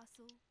in the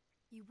castle.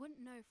 You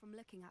wouldn't know from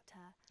looking at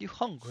her. You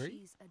hungry?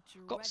 She's a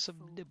Got some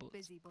dreadful nibbles.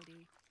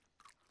 busybody.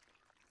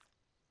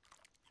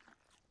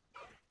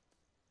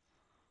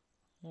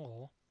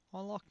 Oh, I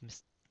like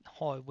Miss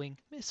Highwing.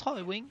 Miss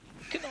Highwing,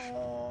 can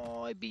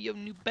I be your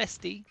new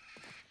bestie?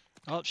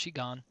 Oh, she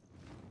gone.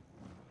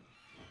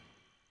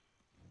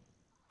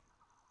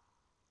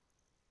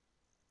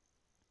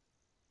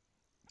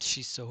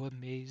 She's so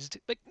amazed.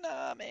 Like,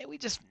 nah, man, we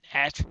just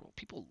natural.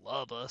 People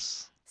love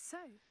us. So,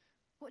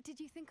 what did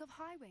you think of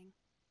Highwing?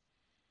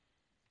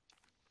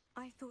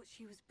 I thought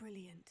she was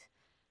brilliant.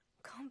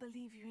 Can't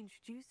believe you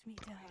introduced me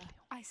to her.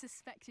 I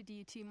suspected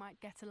you two might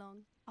get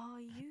along.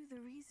 Are you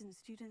the reason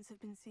students have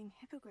been seeing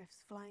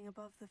hippogriffs flying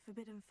above the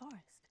Forbidden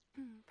Forest?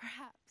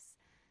 Perhaps.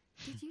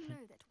 Did you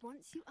know that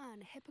once you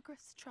earn a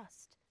hippogriff's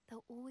trust,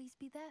 they'll always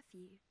be there for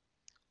you?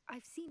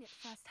 I've seen it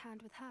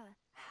firsthand with her.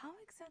 How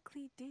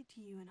exactly did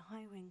you and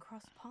Highwing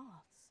cross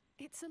paths?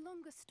 It's a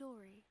longer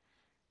story,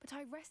 but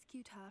I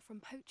rescued her from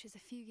poachers a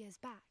few years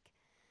back.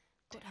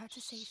 Got her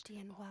to safety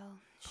and, well,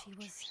 she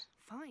was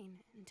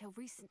fine until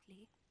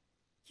recently.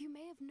 You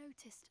may have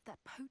noticed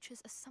that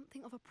poachers are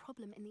something of a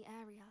problem in the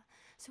area,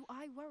 so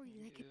I worry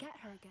they could get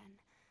her again.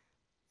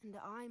 And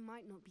I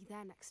might not be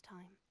there next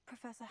time.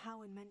 Professor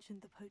Howen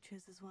mentioned the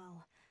poachers as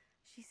well.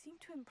 She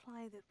seemed to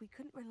imply that we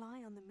couldn't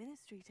rely on the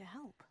Ministry to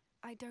help.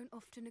 I don't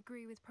often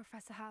agree with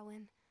Professor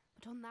Howen,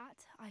 but on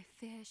that, I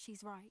fear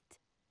she's right.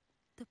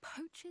 The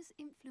poachers'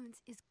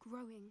 influence is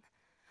growing.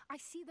 I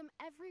see them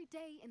every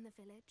day in the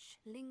village,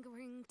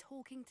 lingering,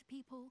 talking to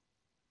people.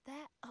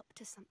 They're up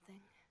to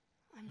something.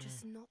 I'm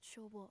just not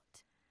sure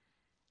what.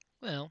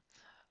 Well,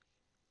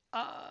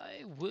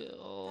 I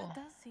will... That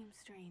does seem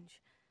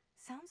strange.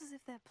 Sounds as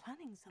if they're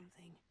planning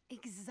something.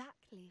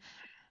 Exactly.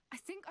 I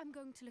think I'm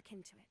going to look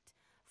into it.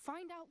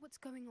 Find out what's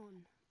going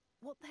on.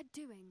 What they're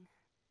doing.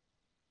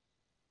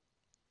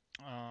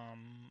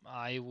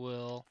 I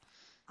will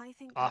I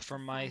think offer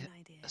that's a my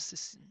fine idea.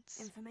 assistance.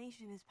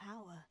 Information is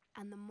power.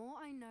 And the more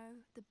I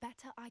know, the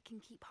better I can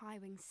keep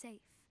Highwing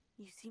safe.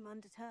 You seem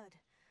undeterred.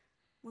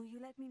 Will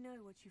you let me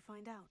know what you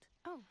find out?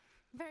 Oh,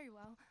 very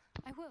well.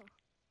 I will.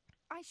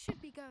 I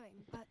should be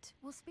going, but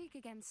we'll speak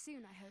again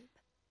soon, I hope.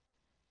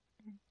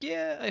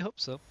 Yeah, I hope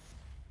so.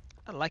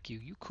 I like you.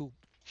 You cool.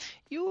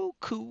 You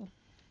cool.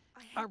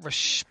 I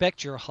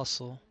respect your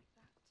hustle.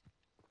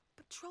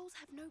 But trolls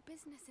have no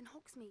business in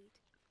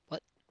Hogsmeade.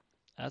 What?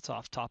 That's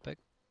off topic.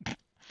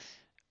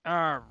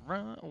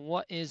 Alright,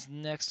 what is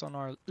next on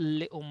our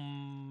little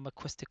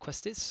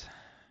questies?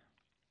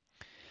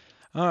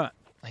 Alright,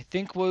 I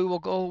think we will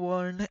go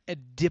on a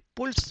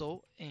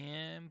Dipulso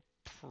and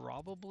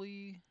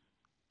probably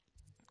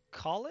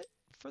call it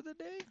for the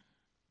day.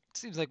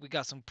 Seems like we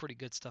got some pretty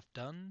good stuff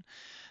done.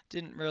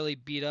 Didn't really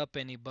beat up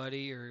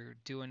anybody or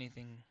do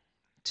anything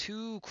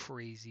too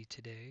crazy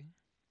today.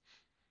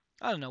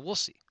 I don't know, we'll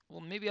see.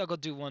 Well, maybe I'll go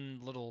do one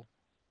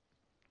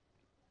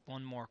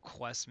more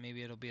quest.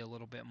 Maybe it'll be a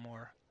little bit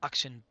more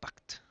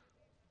action-packed.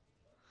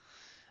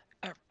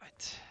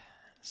 Alright,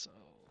 so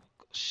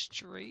go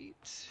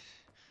straight.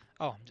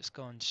 Oh, I'm just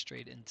going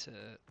straight into...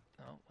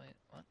 Oh, wait,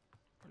 what?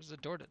 Where's the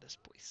door to this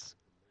place?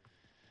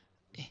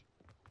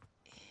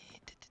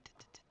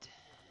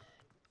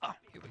 Oh,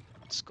 here we go.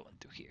 Just going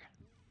through here.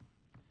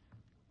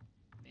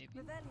 Maybe.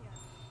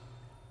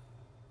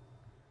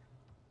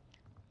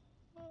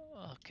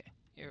 Oh, okay,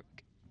 here we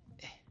go.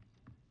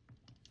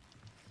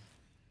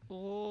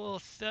 Oh,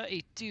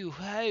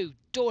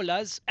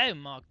 $32. Oh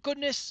my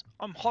goodness,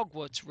 I'm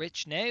Hogwarts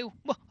rich now.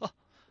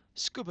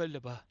 Scuba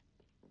lubba.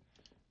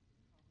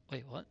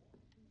 Wait, what?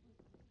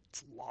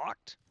 It's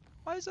locked?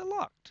 Why is it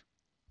locked?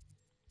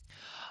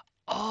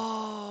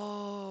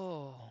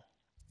 Oh.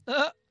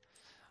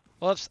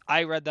 Whoops,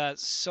 I read that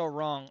so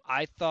wrong.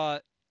 I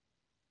thought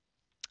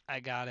I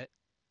got it.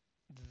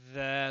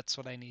 That's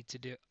what I need to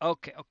do.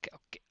 Okay.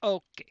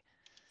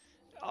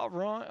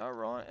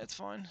 Alright, it's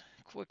fine.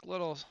 Quick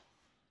little...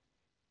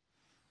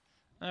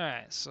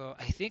 Alright, so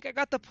I think I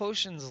got the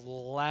potions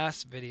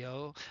last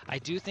video. I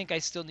do think I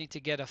still need to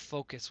get a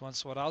focus one,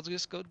 so what I'll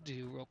just go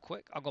do real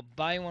quick, I'll go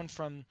buy one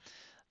from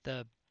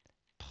the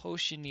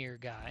potioneer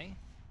guy.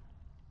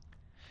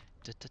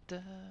 Alright,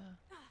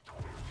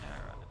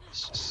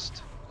 let's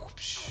just...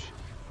 Whoosh.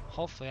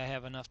 Hopefully I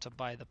have enough to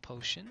buy the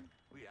potion.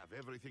 We have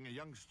everything a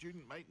young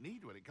student might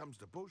need when it comes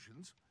to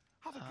potions.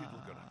 Have a good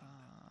look around.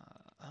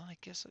 Oh, I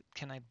guess,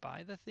 can I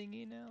buy the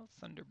thingy now?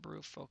 Thunder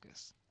Brew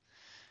Focus.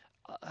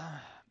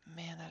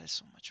 Man, that is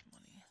so much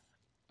money.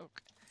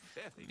 Okay.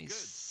 Let me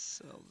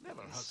sell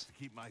Never these. hurts to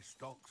keep my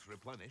stocks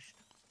replenished.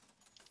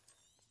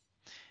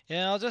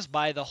 Yeah, I'll just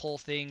buy the whole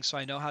thing so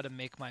I know how to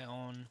make my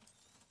own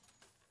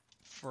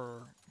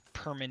for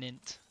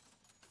permanent,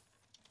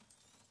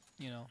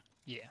 you know,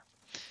 yeah.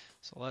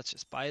 So let's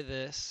just buy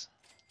this.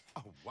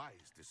 A wise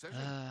decision.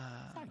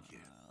 Thank you.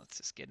 Let's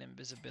just get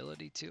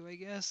invisibility too, I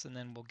guess, and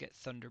then we'll get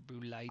Thunder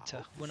Brew Lighter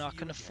I hope to when see I you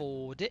can again.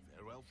 afford it.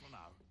 Farewell for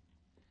now.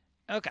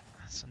 Okay,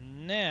 so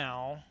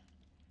now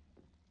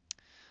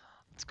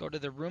let's go to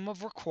the Room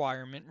of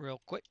Requirement real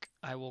quick.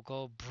 I will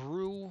go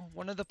brew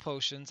one of the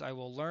potions. I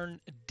will learn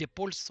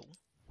Dipulso,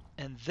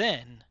 and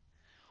then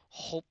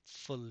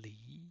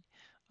hopefully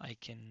I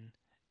can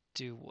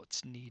do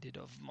what's needed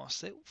of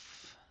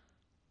myself.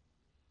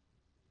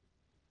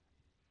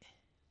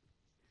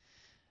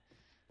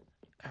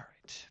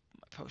 Alright,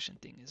 my potion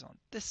thing is on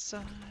this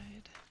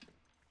side.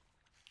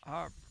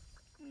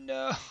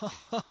 No!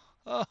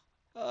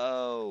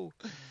 Oh!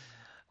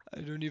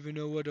 I don't even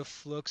know what a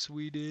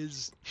fluxweed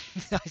is.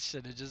 I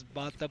should have just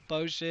bought the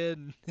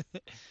potion.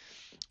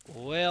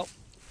 Well,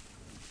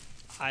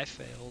 I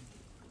failed.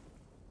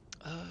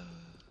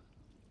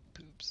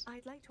 Poops.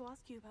 I'd like to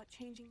ask you about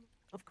changing.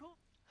 Of course.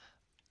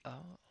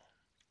 Oh.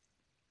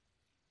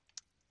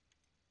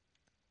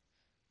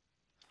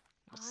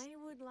 I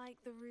would like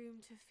the room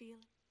to feel.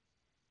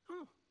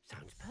 Oh,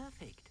 sounds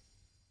perfect.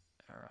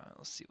 Alright,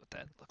 let's see what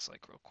that looks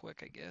like real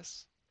quick, I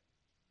guess.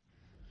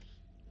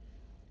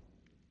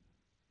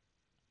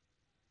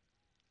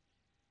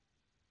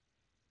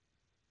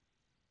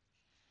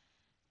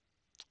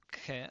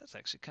 Okay, that's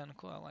actually kind of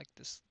cool. I like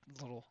this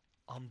little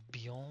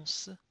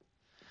ambiance.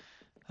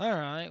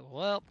 Alright,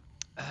 well,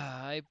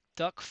 I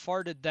duck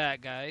farted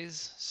that,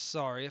 guys.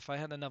 Sorry, if I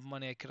had enough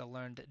money, I could have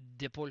learned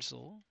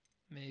Dipolso.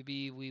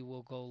 Maybe we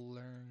will go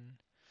learn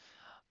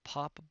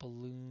pop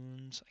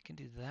balloons. I can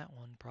do that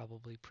one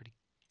probably pretty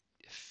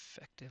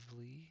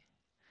effectively.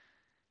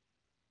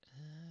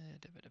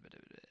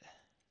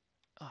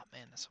 Oh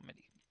man, there's so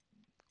many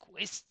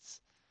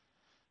quests.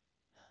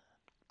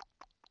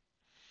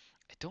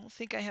 I don't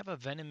think I have a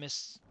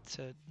venomous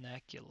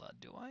tenacula,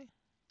 do I?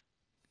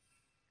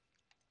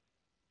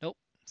 Nope,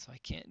 so I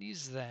can't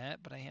use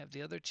that, but I have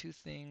the other two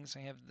things.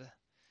 I have the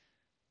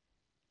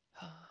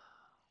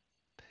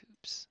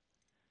poops.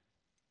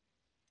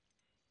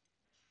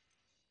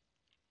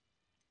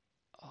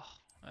 Oh,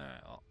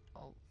 alright,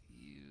 I'll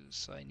use,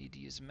 so I need to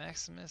use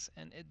Maximus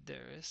and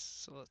Idaris,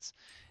 so let's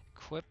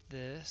equip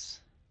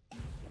this.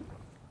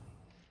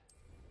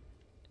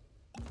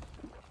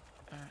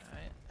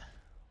 Alright.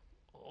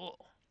 Oh,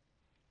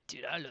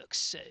 dude, I look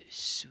so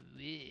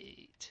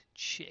sweet.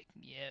 Check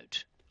me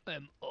out.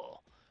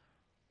 Oh.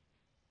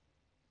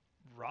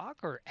 Rock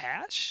or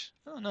ash?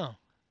 I don't know.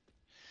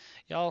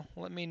 Y'all,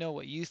 let me know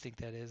what you think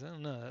that is. I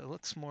don't know. It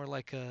looks more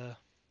like a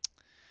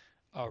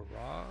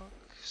rock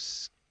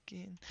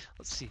skin.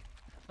 Let's see.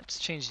 Let's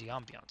change the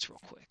ambiance real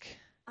quick.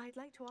 I'd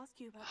like to ask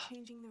you about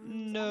changing the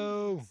room.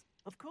 No.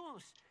 Of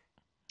course.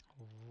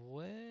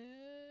 What?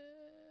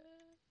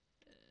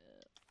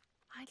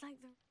 I'd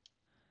like the.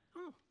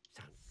 Oh,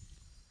 sounds.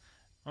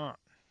 Alright.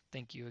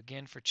 Thank you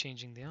again for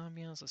changing the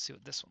ambiance. Let's see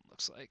what this one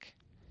looks like.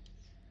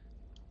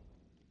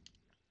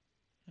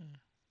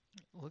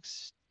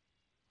 Looks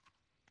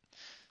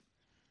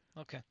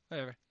okay,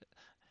 whatever.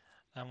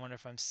 I wonder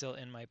if I'm still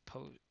in my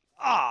pose.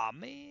 Aw,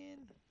 man.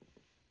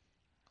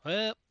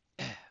 Well,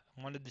 I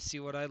wanted to see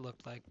what I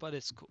looked like, but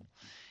it's cool.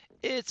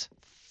 It's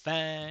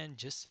fine,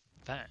 just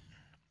fine.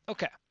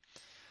 Okay.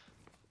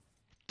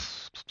 I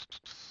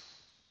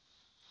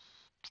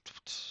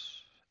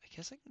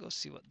guess I can go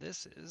see what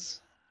this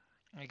is.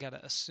 I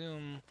gotta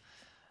assume.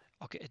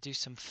 Okay, do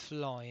some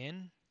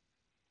flying.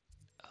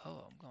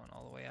 Oh, I'm going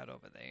all the way out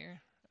over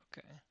there.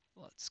 Okay,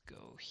 let's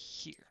go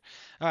here.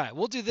 All right,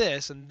 we'll do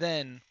this, and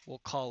then we'll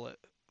call it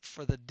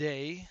for the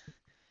day.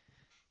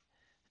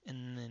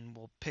 And then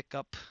we'll pick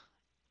up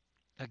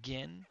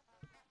again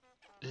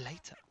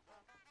later.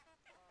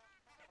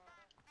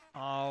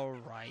 All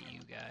right,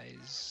 you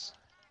guys.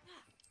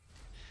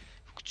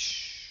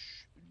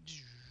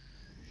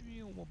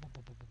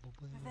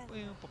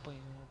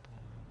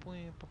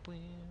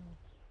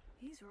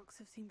 These rocks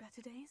have seen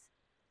better days.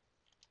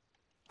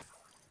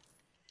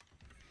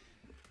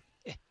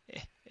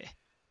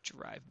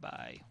 Drive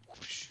by.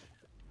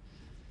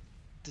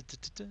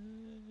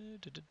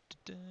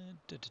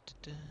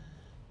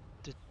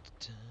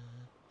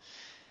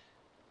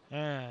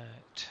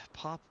 Alright,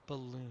 pop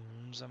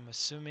balloons. I'm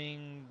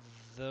assuming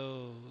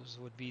those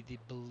would be the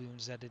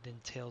balloons that it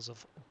entails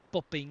of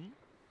popping.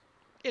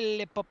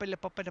 Alright,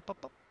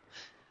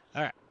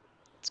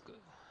 let's go.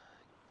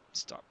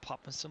 Start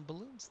popping some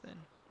balloons then.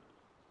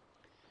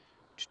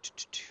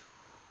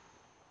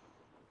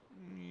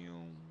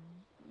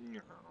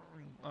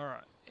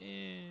 Alright,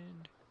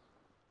 and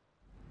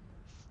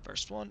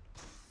first one,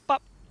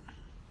 pop.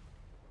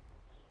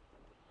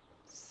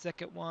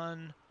 Second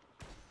one,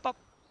 pop.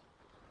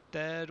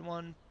 Third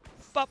one,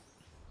 pop.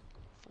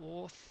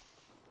 Fourth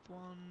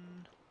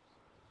one,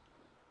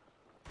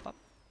 pop.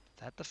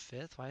 Is that the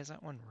fifth? Why is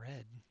that one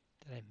red?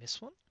 Did I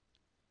miss one?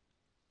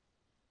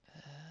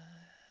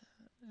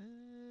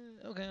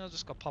 Okay, I'll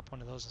just go pop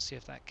one of those and see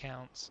if that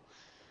counts.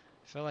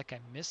 I feel like I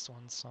missed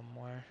one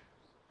somewhere.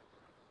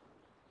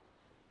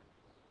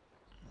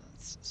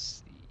 Let's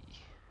see.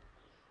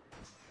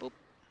 Boop.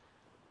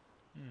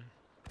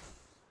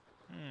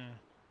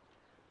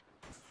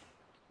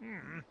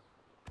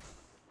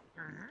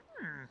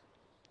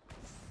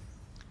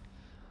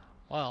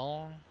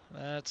 Well,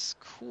 that's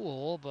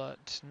cool,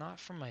 but not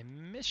for my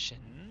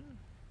mission.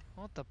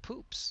 What the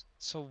poops?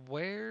 So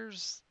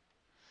where's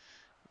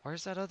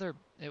that other?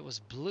 It was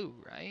blue,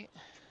 right?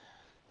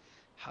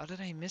 How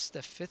did I miss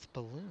the fifth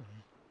balloon?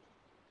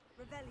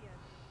 Revelio.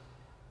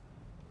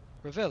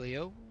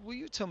 Revelio, will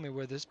you tell me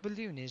where this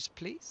balloon is,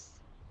 please?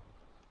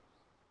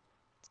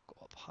 Let's go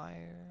up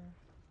higher.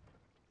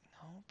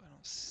 Nope, I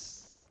don't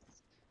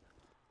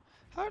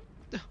How?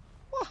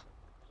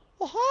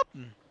 What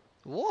happened?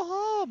 What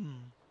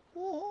happened?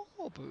 What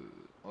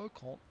happened? I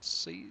can't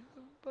see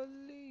the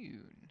balloon.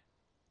 balloon.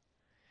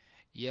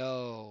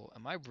 Yo,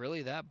 am I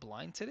really that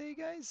blind today,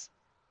 guys?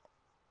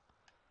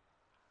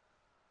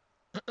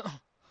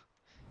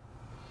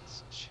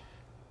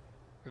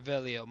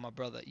 Revelio, my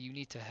brother, you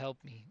need to help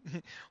me.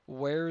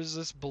 Where is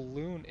this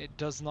balloon? It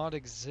does not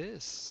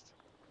exist.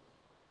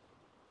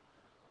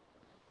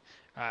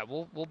 Alright,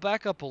 we'll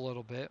back up a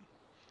little bit.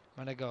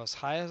 I'm gonna go as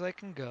high as I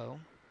can go.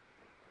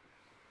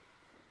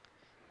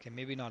 Okay,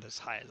 maybe not as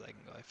high as I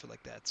can go. I feel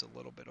like that's a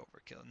little bit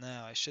overkill.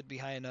 Now, I should be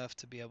high enough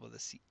to be able to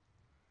see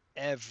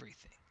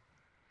everything.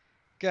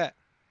 Okay.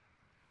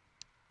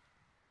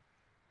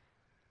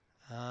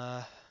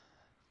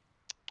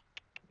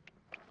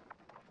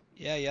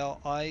 Yeah, y'all,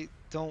 I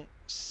don't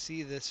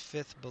see this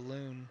fifth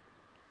balloon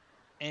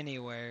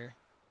anywhere.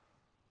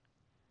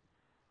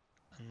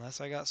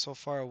 Unless I got so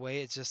far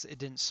away, it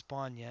didn't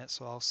spawn yet,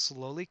 so I'll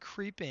slowly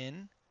creep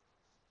in.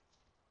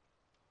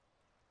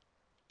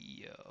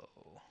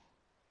 Yo.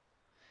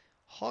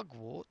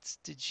 Hogwarts,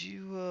 did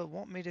you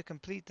want me to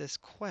complete this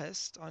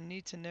quest? I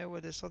need to know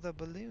where this other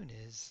balloon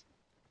is.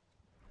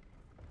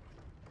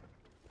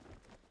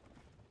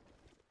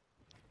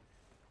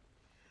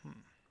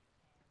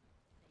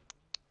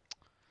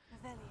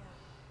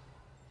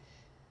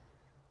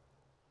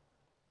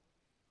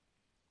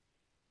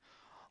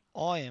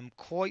 I am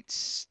quite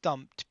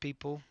stumped,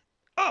 people.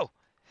 Oh!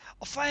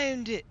 I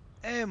found it!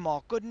 Oh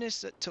my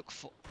goodness, that took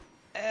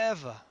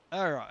forever.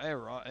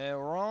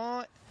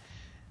 Alright.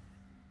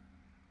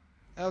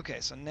 Okay,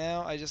 so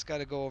now I just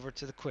gotta go over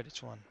to the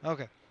Quidditch one.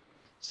 Okay.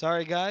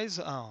 Sorry, guys.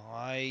 Oh,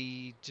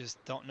 I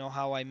just don't know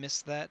how I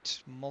missed that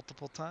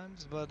multiple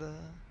times, but,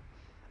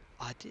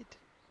 I did.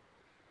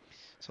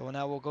 So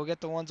now we'll go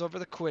get the ones over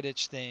the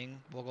Quidditch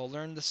thing. We'll go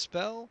learn the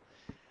spell.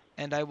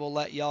 And I will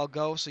let y'all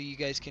go so you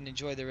guys can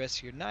enjoy the rest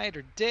of your night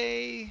or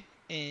day.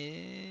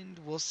 And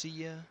we'll see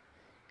you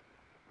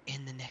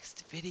in the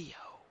next video.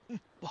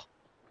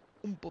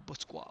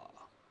 Squaw.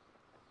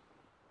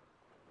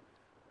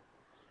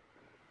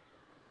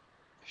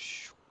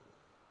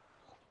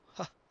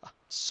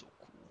 So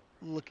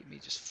cool. Look at me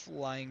just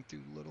flying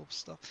through little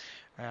stuff.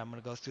 Alright, I'm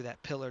going to go through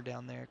that pillar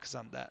down there because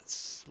I'm that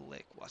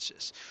slick. Watch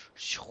this.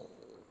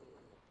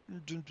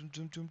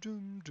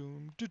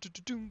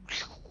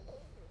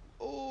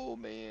 Oh,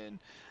 man.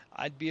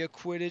 I'd be a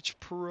Quidditch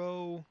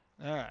pro.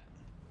 Alright.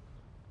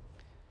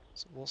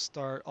 So we'll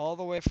start all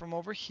the way from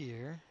over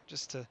here.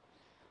 Just to...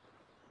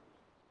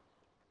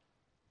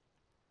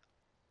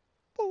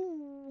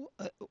 Oh!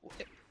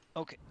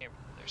 Okay,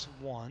 there's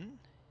one.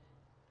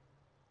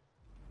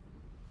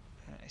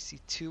 I see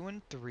 2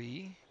 and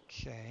 3.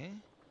 Okay.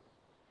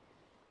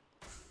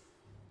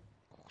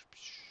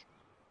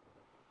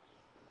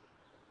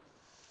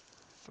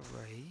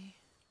 3.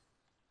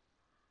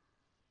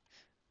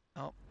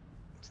 Oh.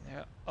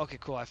 There. Okay,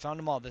 cool. I found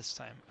them all this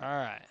time.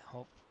 Alright.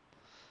 Hopefully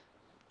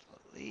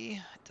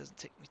it doesn't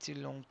take me too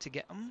long to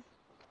get them.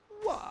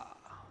 Wah!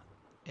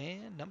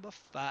 And number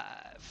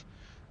 5.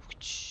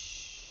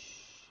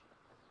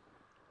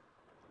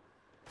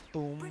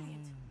 Boom.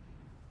 Brilliant.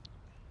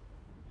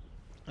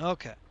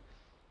 Okay.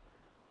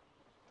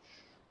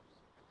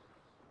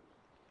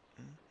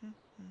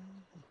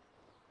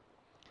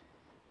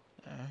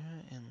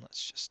 And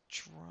let's just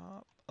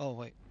drop. Oh,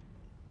 wait.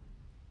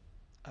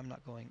 I'm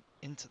not going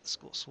into the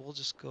school, so we'll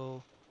just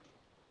go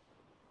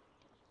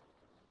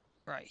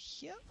right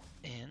here.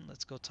 And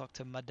let's go talk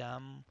to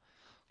Madame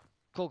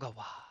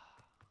Kogawa.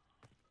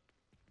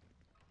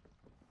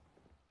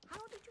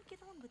 How did you get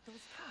on with those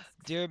tasks?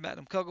 Dear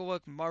Madam Kogawa,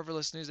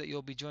 marvelous news that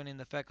you'll be joining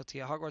the faculty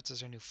at Hogwarts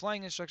as our new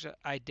flying instructor.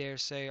 I dare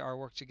say our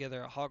work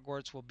together at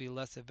Hogwarts will be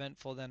less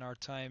eventful than our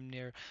time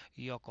near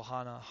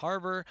Yokohama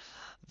Harbor,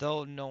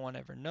 though no one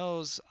ever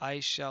knows. I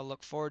shall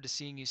look forward to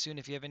seeing you soon.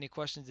 If you have any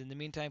questions in the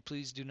meantime,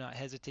 please do not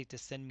hesitate to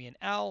send me an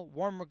owl.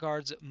 Warm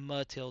regards,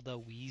 Matilda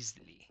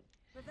Weasley.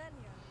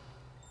 Revelio.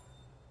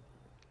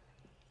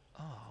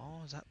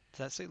 Oh, does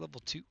that say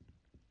level 2?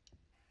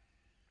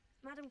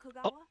 Madam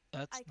Kogawa, I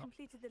not...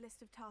 completed the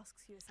list of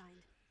tasks you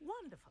assigned.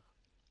 Wonderful.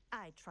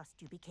 I trust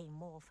you became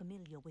more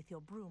familiar with your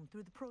broom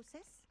through the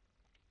process?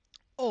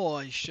 Oh,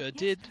 I sure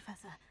did.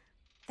 Professor.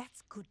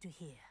 That's good to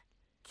hear.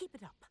 Keep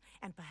it up,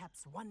 and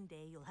perhaps one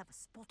day you'll have a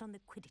spot on the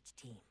Quidditch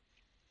team.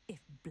 If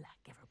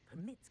Black ever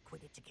permits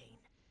Quidditch again.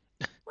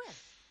 Well,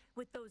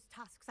 with those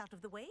tasks out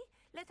of the way,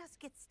 let us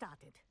get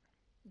started.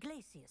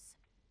 Glacius.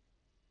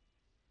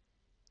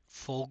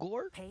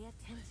 Folgore? Pay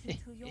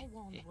attention to your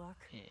wand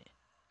work.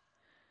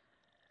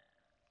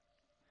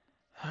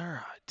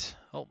 Alright.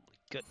 Oh my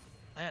good.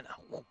 And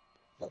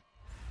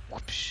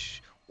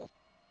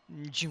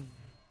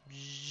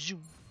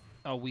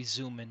oh, we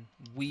zooming.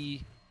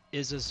 We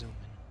is a zooming.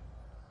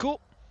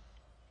 Cool.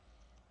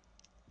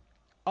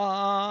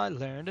 I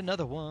learned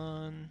another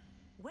one.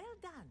 Well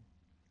done.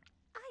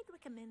 I'd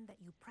recommend that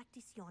you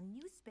practice your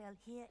new spell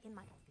here in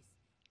my office.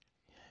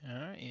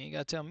 Alright, you ain't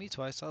gotta tell me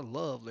twice. I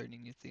love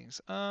learning new things.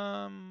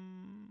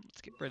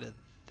 Let's get rid of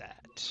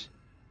that.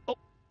 Oh,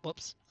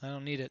 whoops. I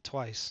don't need it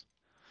twice.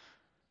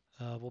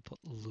 We'll put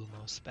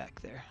Lumos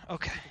back there.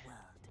 Okay.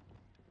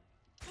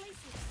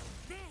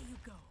 There you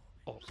go.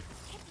 Oh. Keep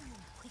stepping in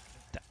quickly.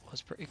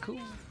 was pretty cool.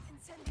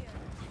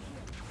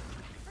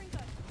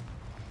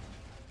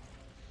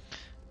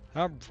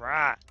 All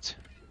right.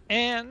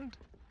 And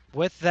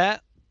with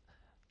that,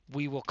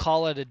 we will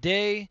call it a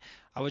day.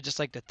 I would just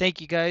like to thank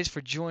you guys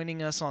for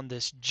joining us on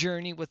this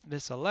journey with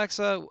Miss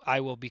Alexa. I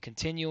will be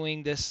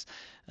continuing this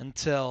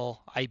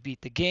until I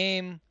beat the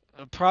game.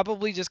 I'll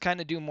probably just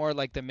kind of do more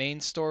like the main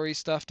story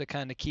stuff to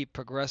kind of keep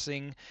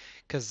progressing,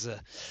 because the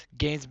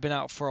game's been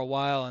out for a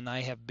while and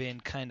I have been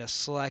kind of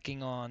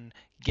slacking on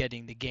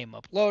getting the game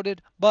uploaded.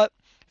 But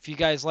if you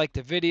guys like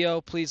the video,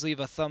 please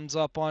leave a thumbs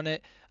up on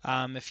it.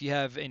 If you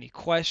have any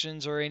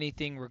questions or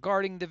anything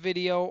regarding the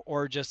video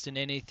or just in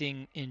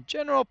anything in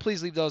general,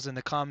 please leave those in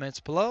the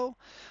comments below.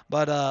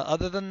 But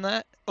other than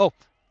that,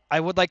 I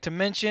would like to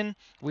mention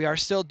we are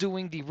still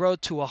doing the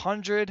Road to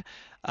 100.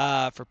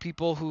 For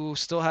people who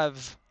still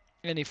have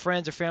any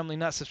friends or family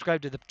not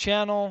subscribed to the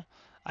channel,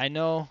 I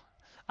know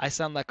I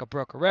sound like a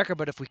broken record,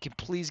 but if we can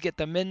please get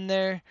them in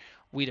there,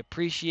 we'd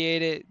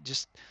appreciate it.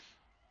 Just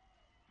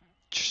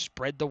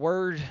spread the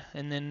word,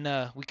 and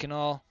then we can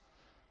all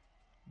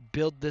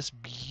build this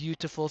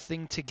beautiful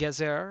thing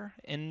together.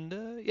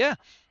 And yeah,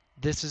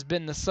 this has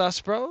been the Sus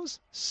Bros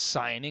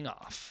signing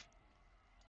off.